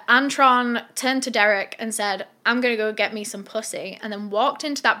you that Antron turned to Derek and said, I'm gonna go get me some pussy, and then walked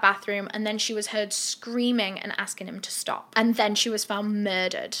into that bathroom, and then she was heard screaming and asking him to stop. And then she was found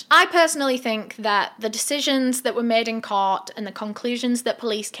murdered. I personally think that the decisions that were made in court and the conclusions that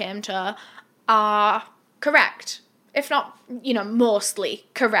police came to are correct. If not, mostly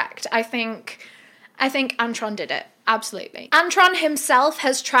correct. I think Antron did it. Absolutely. Antron himself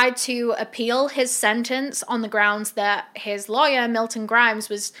has tried to appeal his sentence on the grounds that his lawyer, Milton Grimes,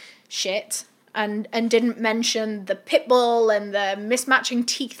 was shit and didn't mention the pit bull and the mismatching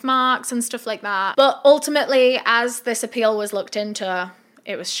teeth marks and stuff like that. But ultimately, as this appeal was looked into,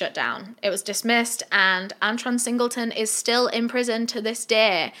 it was shut down. It was dismissed, and Antron Singleton is still in prison to this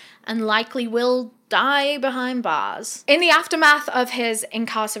day and likely will die behind bars. In the aftermath of his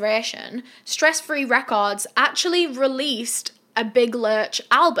incarceration, Stress Free Records actually released a Big Lurch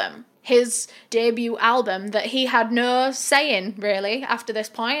album, his debut album that he had no say in, really, after this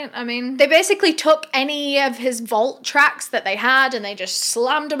point. I mean, they basically took any of his vault tracks that they had and they just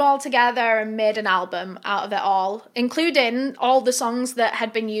slammed them all together and made an album out of it all, including all the songs that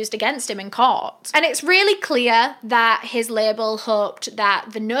had been used against him in court. And it's really clear that his label hoped that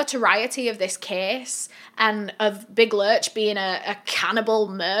the notoriety of this case and of Big Lurch being a cannibal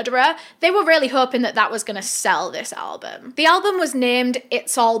murderer, they were really hoping that that was going to sell this album. The album was named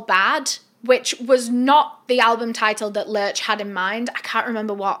It's All Bad, which was not the album title that Lurch had in mind. I can't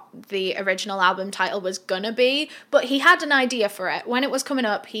remember what the original album title was gonna be, but he had an idea for it. When it was coming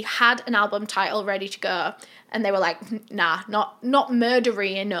up, he had an album title ready to go, and they were like, nah, not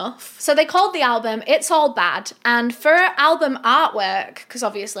murdery enough. So they called the album It's All Bad, and for album artwork, because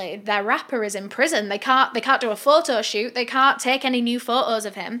obviously their rapper is in prison, they can't do a photo shoot, they can't take any new photos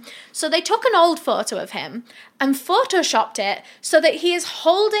of him, so they took an old photo of him and photoshopped it so that he is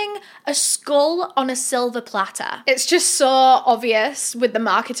holding a skull on a silver platter. It's just so obvious with the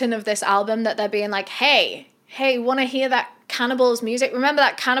marketing of this album that they're being like, hey, want to hear that Cannibal's music? Remember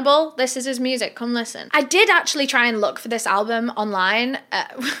that Cannibal? This is his music, come listen. I did actually try and look for this album online.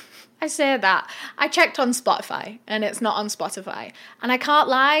 I say that. I checked on Spotify and it's not on Spotify. And I can't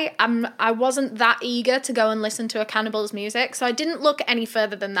lie, I wasn't that eager to go and listen to a Cannibal's music, so I didn't look any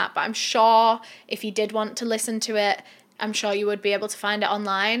further than that, but I'm sure if you did want to listen to it, I'm sure you would be able to find it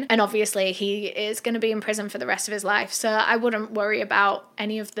online. And obviously he is going to be in prison for the rest of his life, so I wouldn't worry about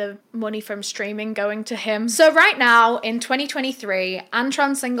any of the money from streaming going to him. So right now, in 2023,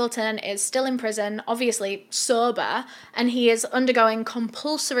 Antron Singleton is still in prison, obviously sober, and he is undergoing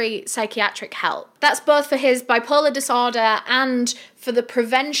compulsory psychiatric help. That's both for his bipolar disorder and for the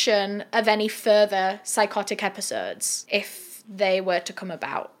prevention of any further psychotic episodes, if they were to come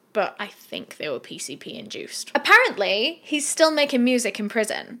about. But I think they were PCP induced. Apparently, he's still making music in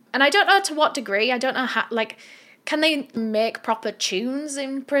prison. And I don't know to what degree. I don't know how, can they make proper tunes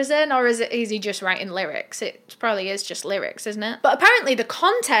in prison? Or is he just writing lyrics? It probably is just lyrics, isn't it? But apparently the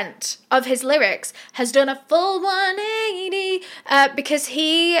content of his lyrics has done a full 180 because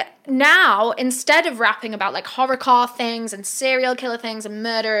he now, instead of rapping about horrorcore things and serial killer things and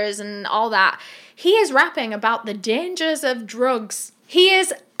murderers and all that, he is rapping about the dangers of drugs. He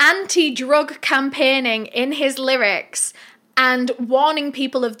is anti-drug campaigning in his lyrics and warning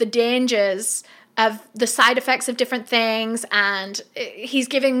people of the dangers of the side effects of different things, and he's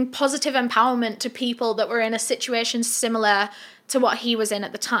giving positive empowerment to people that were in a situation similar to what he was in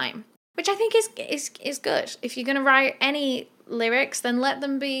at the time, which I think is good. If you're going to write any lyrics, then let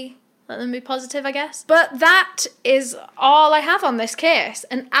them be positive, I guess. But that is all I have on this case.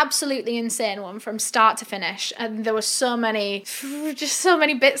 An absolutely insane one from start to finish. And there were so many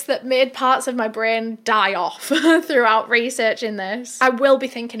bits that made parts of my brain die off throughout researching this. I will be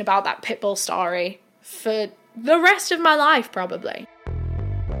thinking about that Pitbull story for the rest of my life, probably.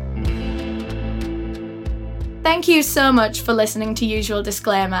 Thank you so much for listening to Usual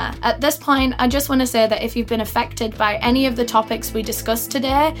Disclaimer. At this point, I just want to say that if you've been affected by any of the topics we discussed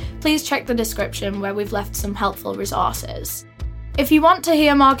today, please check the description where we've left some helpful resources. If you want to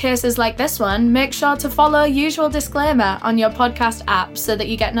hear more cases like this one, make sure to follow Usual Disclaimer on your podcast app so that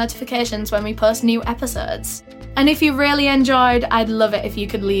you get notifications when we post new episodes. And if you really enjoyed, I'd love it if you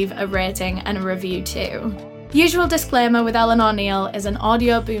could leave a rating and a review too. Usual Disclaimer with Ellen O'Neill is an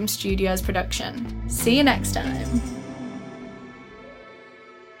Audio Boom Studios production. See you next time.